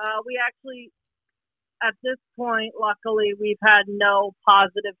 We actually, at this point, luckily, we've had no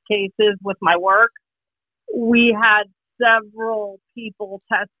positive cases with my work. We had several people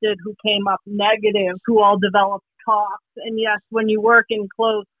tested who came up negative, who all developed coughs. And yes, when you work in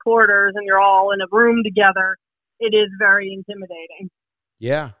close quarters and you're all in a room together, it is very intimidating.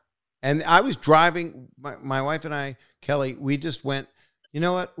 Yeah. And I was driving, my wife and I, Kelly, we just went, you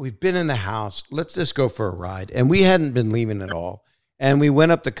know what? We've been in the house. Let's just go for a ride. And we hadn't been leaving at all. And we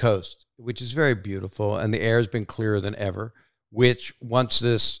went up the coast, which is very beautiful. And the air has been clearer than ever, which once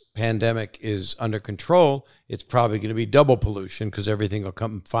this pandemic is under control, it's probably going to be double pollution because everything will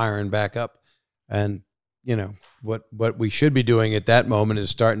come firing back up. And, what we should be doing at that moment is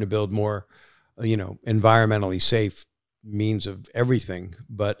starting to build more, environmentally safe means of everything.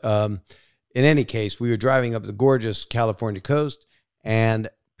 But in any case, we were driving up the gorgeous California coast, and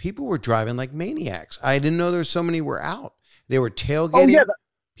people were driving like maniacs. I didn't know there so many were out. They were tailgating. Oh, yeah.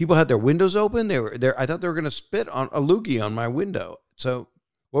 People had their windows open. They were there. I thought they were going to spit on a loogie on my window. So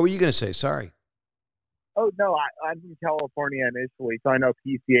what were you going to say? Sorry. Oh, no, I'm from California initially, so I know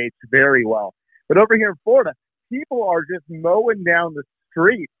PCH very well. But over here in Florida, people are just mowing down the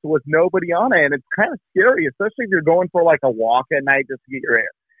streets with nobody on it, and it's kind of scary, especially if you're going for like a walk at night just to get your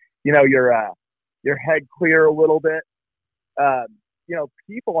head clear a little bit.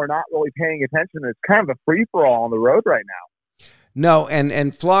 People are not really paying attention. It's kind of a free for all on the road right now. No,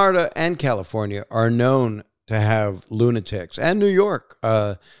 and Florida and California are known to have lunatics, and New York.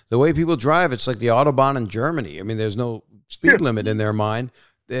 The way people drive, it's like the Autobahn in Germany. I mean, there's no speed limit in their mind.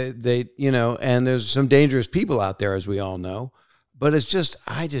 They and there's some dangerous people out there, as we all know. But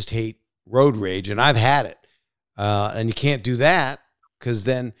I just hate road rage, and I've had it. And you can't do that because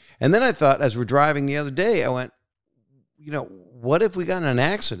then I thought, as we're driving the other day, I went, what if we got in an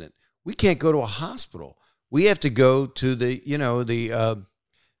accident? We can't go to a hospital. We have to go to the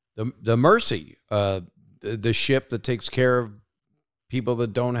Mercy, the ship that takes care of people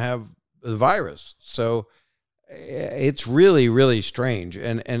that don't have the virus. So it's really, really strange.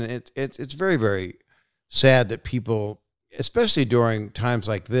 And it's very, very sad that people, especially during times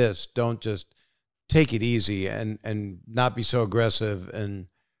like this, don't just take it easy and not be so aggressive. And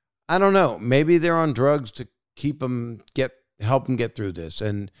I don't know, maybe they're on drugs to help them get through this.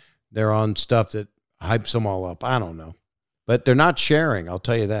 And they're on stuff that hypes them all up. I don't know, but they're not sharing. I'll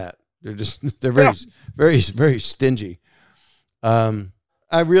tell you that. They're very, very, very stingy.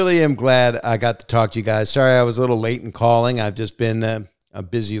 I really am glad I got to talk to you guys. Sorry, I was a little late in calling. I've just been a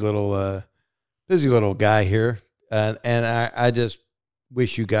busy little guy here. And I just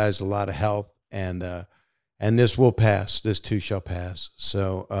wish you guys a lot of health, and this will pass. This too shall pass.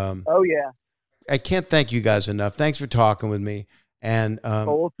 So, oh yeah, I can't thank you guys enough. Thanks for talking with me. And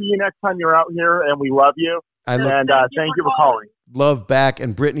we'll see you next time you're out here, and we love you. Thank you for calling. Love back.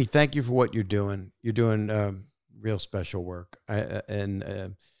 And Brittany, thank you for what you're doing. You're doing real special work,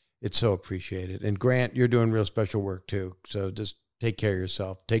 and it's so appreciated. And Grant, you're doing real special work too. So just take care of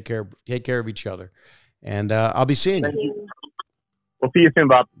yourself. Take care of each other. And I'll be seeing you. We'll see you soon,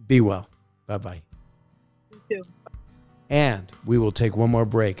 Bob. Be well. Bye-bye. You too. And we will take one more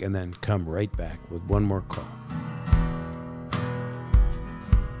break and then come right back with one more call.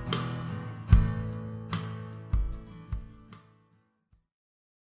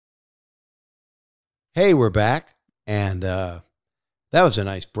 Hey, we're back. And that was a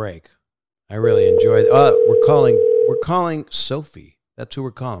nice break. I really enjoyed it. We're We're calling Sophie. That's who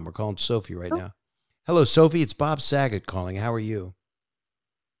we're calling. We're calling Sophie right now. Hello, Sophie. It's Bob Saget calling. How are you?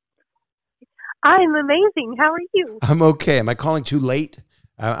 I'm amazing. How are you? I'm okay. Am I calling too late?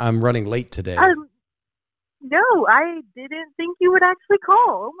 I'm running late today. No, I didn't think you would actually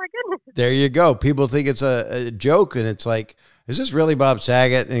call. Oh, my goodness. There you go. People think it's a joke, and it's like, is this really Bob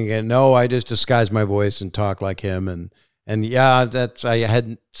Saget? And again, no, I just disguise my voice and talk like him. And yeah, I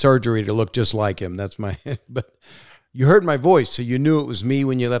had surgery to look just like him. That's my, but you heard my voice, so you knew it was me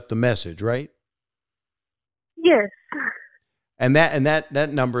when you left the message, right? Yes. And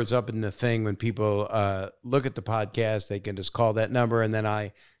that number is up in the thing. When people look at the podcast, they can just call that number, and then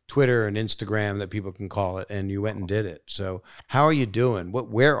I Twitter and Instagram that people can call it, and you went and did it. So how are you doing?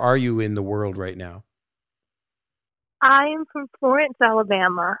 Where are you in the world right now? I am from Florence,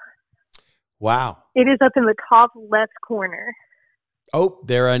 Alabama. Wow. It is up in the top left corner. Oh,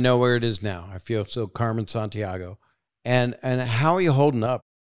 there, I know where it is now. I feel so Carmen Santiago. And how are you holding up?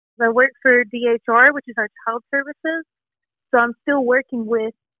 I work for DHR, which is our child services. So I'm still working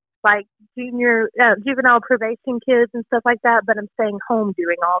with like juvenile probation kids and stuff like that, but I'm staying home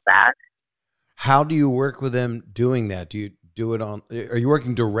doing all that. How do you work with them doing that? Do you do it are you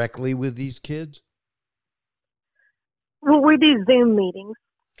working directly with these kids? Well, we do Zoom meetings,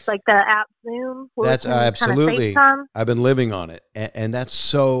 like the app Zoom. That's absolutely. I've been living on it. And that's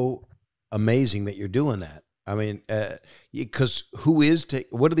so amazing that you're doing that. I mean, because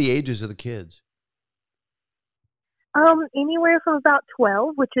what are the ages of the kids? Anywhere from about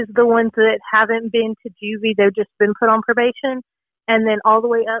 12, which is the ones that haven't been to juvie, they've just been put on probation, and then all the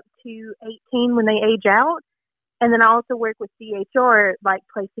way up to 18 when they age out. And then I also work with DHR, like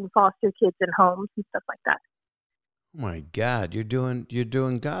placing foster kids in homes and stuff like that. Oh my God, you're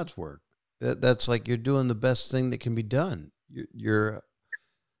doing God's work. That's like you're doing the best thing that can be done. You're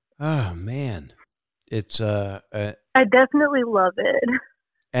oh man, it's I definitely love it.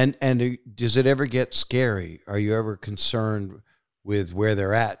 And does it ever get scary? Are you ever concerned with where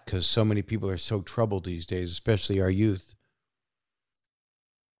they're at? Because so many people are so troubled these days, especially our youth.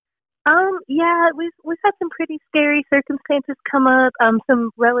 Yeah, we've had some pretty scary circumstances come up.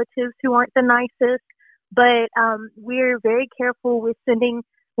 Some relatives who aren't the nicest, but we're very careful with sending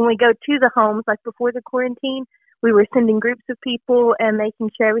when we go to the homes. Like before the quarantine, we were sending groups of people and making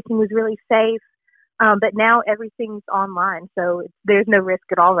sure everything was really safe. But now everything's online, so there's no risk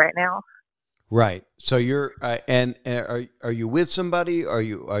at all right now. Right. So you're and are you with somebody? Are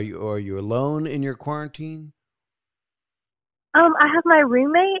you alone in your quarantine? I have my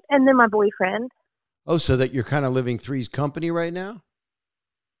roommate and then my boyfriend. Oh, so that you're kind of living three's company right now?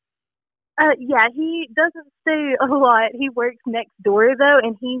 Yeah, he doesn't stay a lot. He works next door though,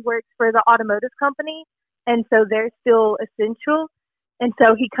 and he works for the automotive company, and so they're still essential. And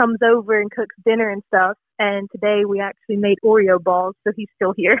so he comes over and cooks dinner and stuff. And today we actually made Oreo balls, so he's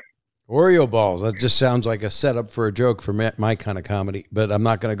still here. Oreo balls. That just sounds like a setup for a joke for my kind of comedy, but I'm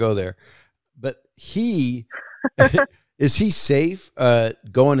not going to go there. But is he safe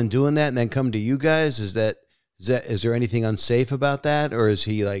going and doing that and then come to you guys? Is there anything unsafe about that? Or is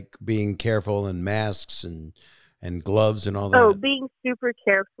he like being careful and masks and gloves and all that? Oh, being super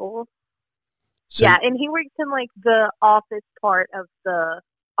careful. So, yeah, and he works in like the office part of the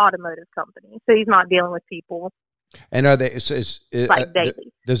automotive company, so he's not dealing with people. And are they like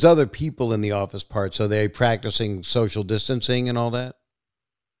daily? There's other people in the office part, so they're practicing social distancing and all that?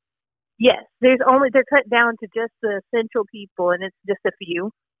 Yes, they're cut down to just the essential people, and it's just a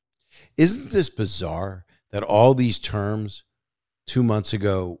few. Isn't this bizarre that all these terms 2 months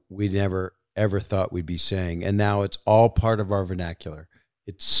ago we never ever thought we'd be saying, and now it's all part of our vernacular?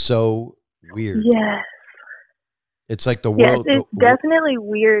 It's so weird. Yes. It's like the world. Yes, it's definitely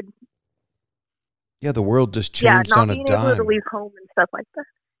weird. Yeah, the world just changed on a dime. Yeah, not being able to leave home and stuff like that.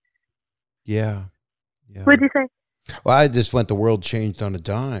 Yeah. What did you say? Well, I just went, the world changed on a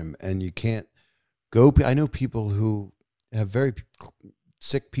dime, and you can't go. I know people who have very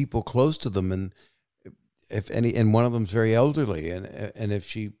sick people close to them, and and one of them's very elderly, and if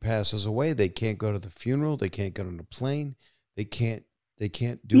she passes away, they can't go to the funeral, they can't get on a plane, they can't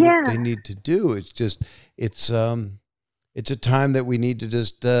do what they need to do. It's just, it's a time that we need to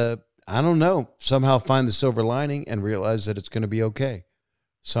just, I don't know, somehow find the silver lining and realize that it's going to be okay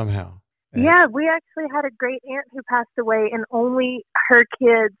somehow. Yeah, we actually had a great aunt who passed away, and only her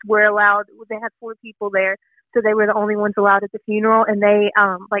kids were allowed. They had 4 people there, so they were the only ones allowed at the funeral, and they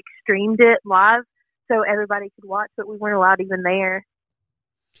like streamed it live so everybody could watch, but we weren't allowed even there.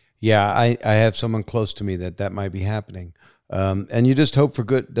 Yeah, I have someone close to me that might be happening. And you just hope for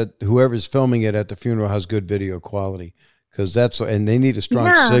good that whoever's filming it at the funeral has good video quality, because and they need a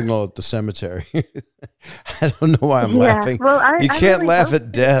strong signal at the cemetery. I don't know why I'm laughing. Well, you can't really laugh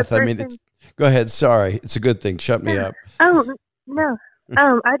at death. I mean, go ahead. Sorry. It's a good thing. Shut me up. Oh, no.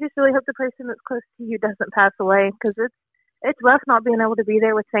 I just really hope the person that's close to you doesn't pass away, because it's rough not being able to be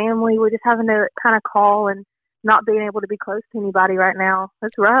there with family. We're just having to kind of call and not being able to be close to anybody right now.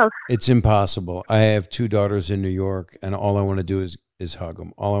 It's rough. It's impossible. I have 2 daughters in New York, and all I want to do is hug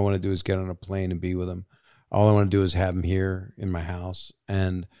them. All I want to do is get on a plane and be with them. All I want to do is have them here in my house.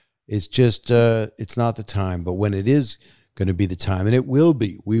 And it's just, it's not the time. But when it is going to be the time, and it will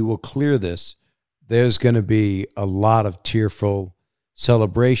be, we will clear this. There's going to be a lot of tearful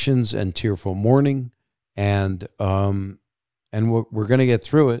celebrations and tearful mourning. And we're going to get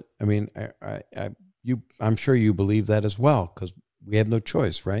through it. I mean, I'm sure you believe that as well, because we have no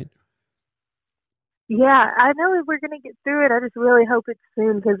choice, right? Yeah, I know we're going to get through it. I just really hope it's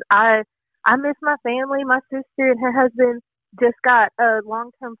soon, because I miss my family. My sister and her husband just got a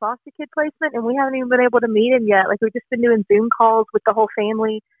long-term foster kid placement, and we haven't even been able to meet him yet. Like, we've just been doing Zoom calls with the whole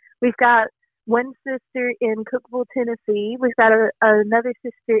family. We've got one sister in Cookeville, Tennessee. We've got another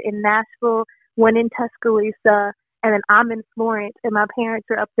sister in Nashville, one in Tuscaloosa, and then I'm in Florence, and my parents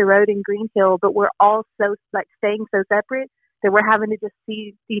are up the road in Green Hill, but we're all so, staying so separate that we're having to just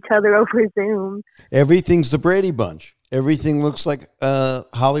see each other over Zoom. Everything's the Brady Bunch. Everything looks like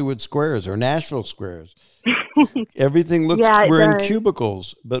Hollywood Squares or Nashville Squares. Everything looks, we're in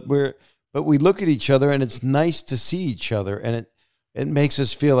cubicles, but we look at each other, and it's nice to see each other, and it makes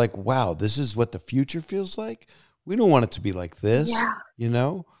us feel like, wow, this is what the future feels like. We don't want it to be like this,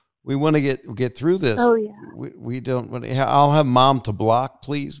 We want to get through this. Oh, yeah. We don't want to. I'll have Mom to block,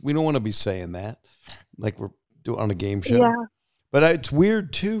 please. We don't want to be saying that like we're doing on a game show. Yeah. But it's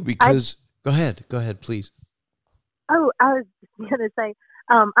weird, too, because go ahead, please. Oh, I was going to say,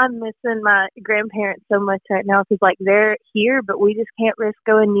 I'm missing my grandparents so much right now, because, they're here, but we just can't risk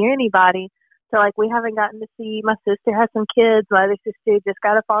going near anybody. So, we haven't gotten to see, my sister has some kids. My other sister just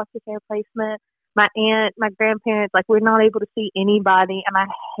got a foster care placement. My aunt, my grandparents, we're not able to see anybody, and I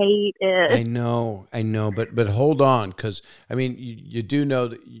hate it. I know, but hold on, because, I mean, you do know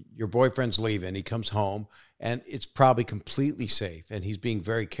that your boyfriend's leaving. He comes home, and it's probably completely safe, and he's being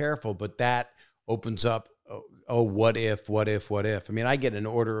very careful, but that opens up, what if? I mean, I get an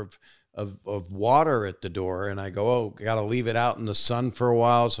order of water at the door, and I go, got to leave it out in the sun for a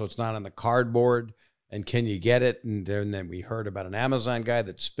while so it's not on the cardboard. And can you get it? And then we heard about an Amazon guy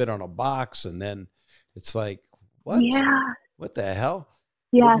that spit on a box, and then it's like, what? Yeah. What the hell?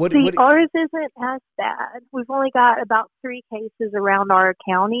 Yeah, ours isn't as bad. We've only got about 3 cases around our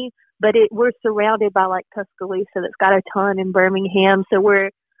county, but we're surrounded by Tuscaloosa that's got a ton in Birmingham. So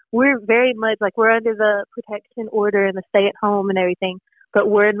we're very much we're under the protection order and the stay at home and everything, but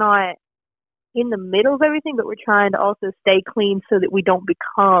we're not in the middle of everything, but we're trying to also stay clean so that we don't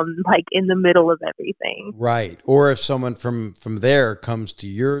become in the middle of everything. Right. Or if someone from there comes to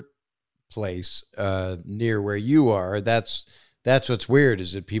your place near where you are, that's what's weird,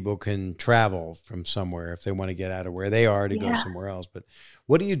 is that people can travel from somewhere if they want to get out of where they are to go somewhere else. But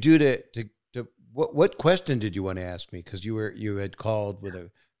what do you do to what question did you want to ask me? Because you had called with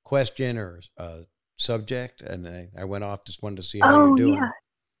a question or a subject, and I went off, just wanted to see how you're doing. Yeah.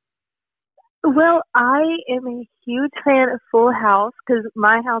 Well, I am a huge fan of Full House, because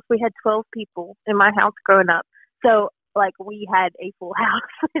my house, we had 12 people in my house growing up. So, we had a full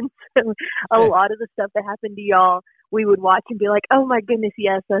house. And so a lot of the stuff that happened to y'all, we would watch and be like, oh my goodness,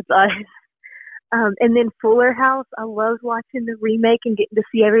 yes, that's us. And then Fuller House, I loved watching the remake and getting to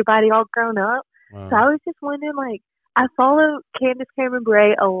see everybody all grown up. Wow. So I was just wondering, I follow Candace Cameron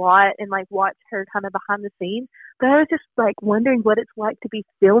Bure a lot and watch her kind of behind the scenes. But I was just wondering what it's like to be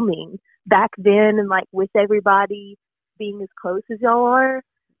filming back then and with everybody being as close as y'all are.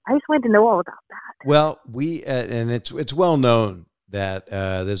 I just wanted to know all about that. Well, we and it's well known that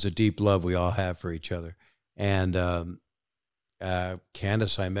there's a deep love we all have for each other. And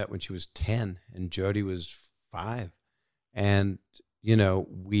Candace I met when she was 10 and Jody was 5. And,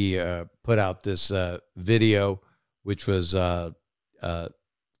 we put out this video, which was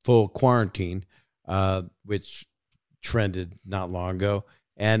Full Quarantine, which trended not long ago.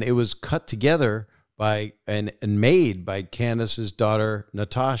 And it was cut together by and made by Candace's daughter,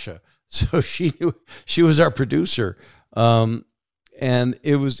 Natasha. So she was our producer. And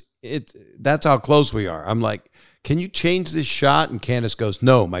that's how close we are. I'm like, can you change this shot? And Candace goes,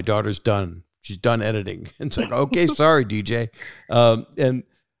 no, my daughter's done. She's done editing. And it's like, okay, sorry, DJ. And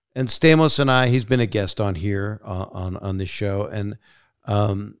Stamos and I, he's been a guest on here on this show. And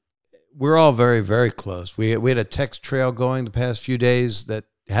we're all very, very close. We had a text trail going the past few days that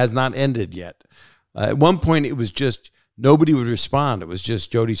has not ended yet. At one point, it was just nobody would respond. It was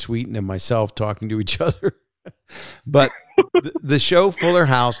just Jodie Sweetin and myself talking to each other. But the show Fuller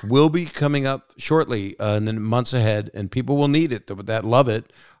House will be coming up shortly in the months ahead, and people will need it that love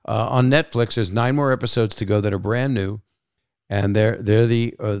it. On Netflix, there's 9 more episodes to go that are brand new, and they're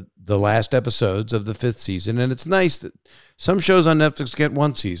the last episodes of the 5th season. And it's nice that some shows on Netflix get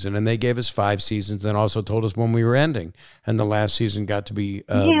 1 season, and they gave us 5 seasons, and also told us when we were ending. And the last season got to be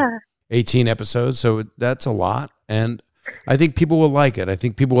 18 episodes, so that's a lot. And I think people will like it. I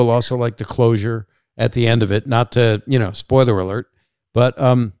think people will also like the closure at the end of it. Not to, spoiler alert, but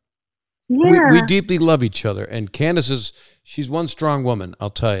we deeply love each other. And Candace she's one strong woman, I'll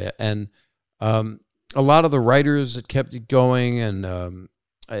tell you. And a lot of the writers that kept it going, and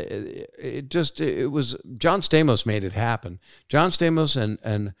it was John Stamos made it happen. John Stamos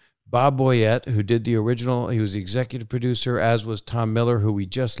and Bob Boyette, who did the original, he was the executive producer, as was Tom Miller, who we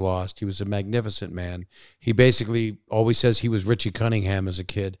just lost. He was a magnificent man. He basically always says he was Richie Cunningham as a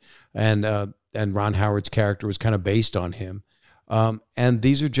kid, and Ron Howard's character was kind of based on him. And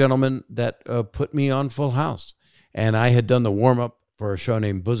these are gentlemen that put me on Full House. And I had done the warm-up for a show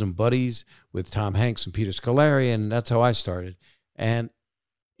named Bosom Buddies with Tom Hanks and Peter Scolari, and that's how I started. And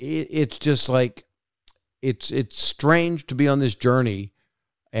it's just like, it's strange to be on this journey,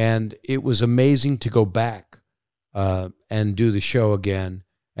 and it was amazing to go back and do the show again.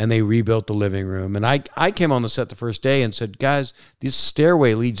 And they rebuilt the living room. And I came on the set the first day and said, guys, this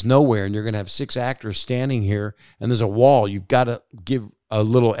stairway leads nowhere, and you're going to have 6 actors standing here, and there's a wall. You've got to give a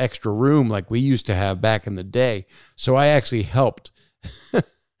little extra room like we used to have back in the day. So I actually helped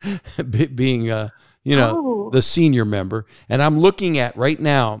being, the senior member. And I'm looking at right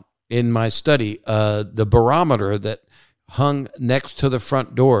now in my study, the barometer that hung next to the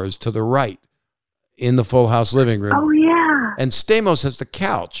front doors to the right in the Full House living room. Oh, yeah. And Stamos has the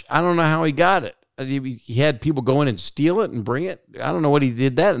couch. I don't know how he got it. He had people go in and steal it and bring it. I don't know what he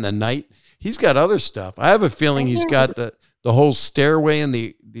did that in the night. He's got other stuff. I have a feeling he's got the whole stairway and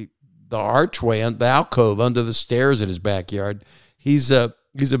the archway and the alcove under the stairs in his backyard. He's a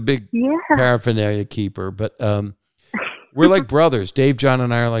big paraphernalia keeper. But we're like brothers. Dave, John,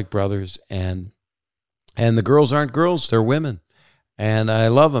 and I are like brothers. And the girls aren't girls. They're women. And I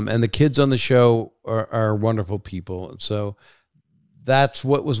love them. And the kids on the show are wonderful people. So that's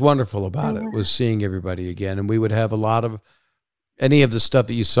what was wonderful about it, was seeing everybody again. And we would have a lot of any of the stuff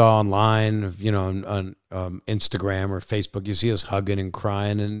that you saw online, on Instagram or Facebook. You see us hugging and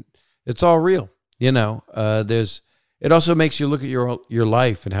crying, and it's all real. It also makes you look at your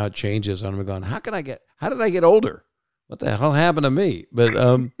life and how it changes. And I'm going, how did I get older? What the hell happened to me? But,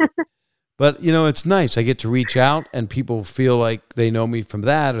 it's nice. I get to reach out, and people feel like they know me from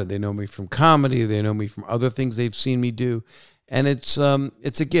that, or they know me from comedy, or they know me from other things they've seen me do. And it's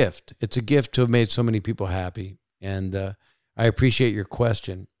a gift. It's a gift to have made so many people happy. And I appreciate your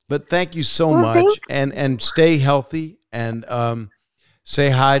question. But thank you so much. And stay healthy, and say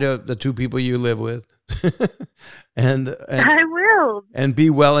hi to the 2 people you live with. and I will. And be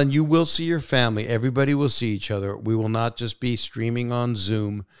well, and you will see your family. Everybody will see each other. We will not just be streaming on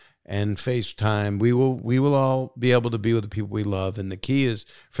Zoom and FaceTime. We will all be able to be with the people we love. And the key is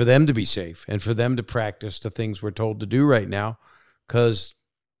for them to be safe and for them to practice the things we're told to do right now, because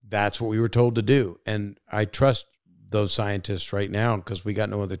that's what we were told to do. And I trust those scientists right now, because we got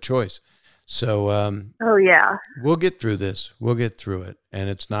no other choice. So we'll get through this. We'll get through it. And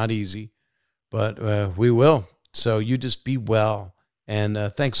it's not easy, but we will. So you just be well. And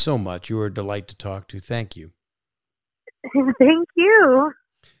thanks so much. You were a delight to talk to. Thank you. Thank you.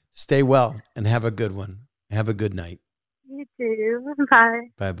 Stay well and have a good one. Have a good night. You too. Bye.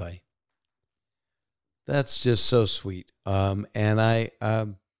 Bye-bye. That's just so sweet. And I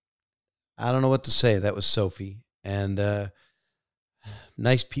don't know what to say. That was Sophie. And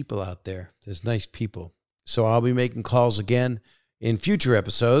nice people out there. There's nice people. So I'll be making calls again in future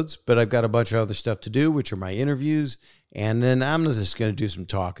episodes, but I've got a bunch of other stuff to do, which are my interviews. And then I'm just going to do some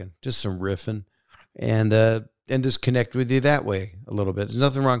talking, just some riffing. And just connect with you that way a little bit. There's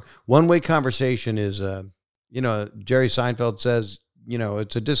nothing wrong. One-way conversation is, Jerry Seinfeld says,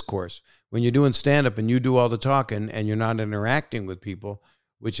 it's a discourse. When you're doing stand-up and you do all the talking and you're not interacting with people,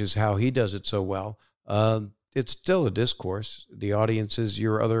 which is how he does it so well, it's still a discourse. The audience is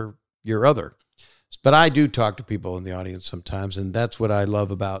your other. But I do talk to people in the audience sometimes, and that's what I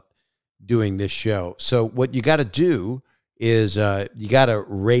love about doing this show. So what you got to do is you got to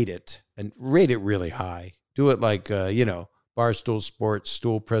rate it, and rate it really high. Do it like, Barstool Sports,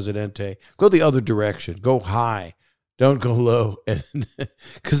 Stool Presidente. Go the other direction. Go high. Don't go low.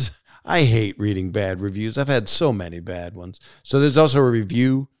 Because I hate reading bad reviews. I've had so many bad ones. So there's also a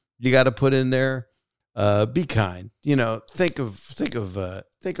review you got to put in there. Be kind. You know, think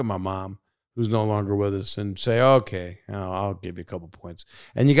of my mom who's no longer with us and say, okay, I'll give you a couple points.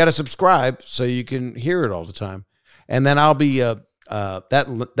 And you got to subscribe so you can hear it all the time. And then I'll be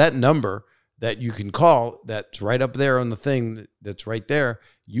that number that you can call, that's right up there on the thing that's right there.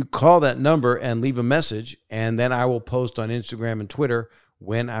 You call that number and leave a message, and then I will post on Instagram and Twitter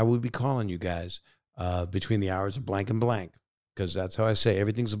when I will be calling you guys between the hours of blank and blank, because that's how I say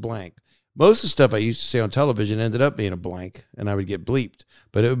everything's a blank. Most of the stuff I used to say on television ended up being a blank, and I would get bleeped,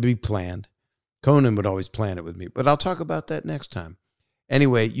 but it would be planned. Conan would always plan it with me, but I'll talk about that next time.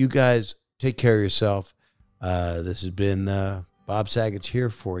 Anyway, you guys take care of yourself. This has been Bob Saget's here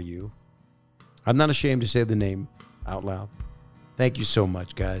for you. I'm not ashamed to say the name out loud. Thank you so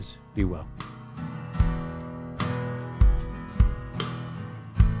much, guys. Be well.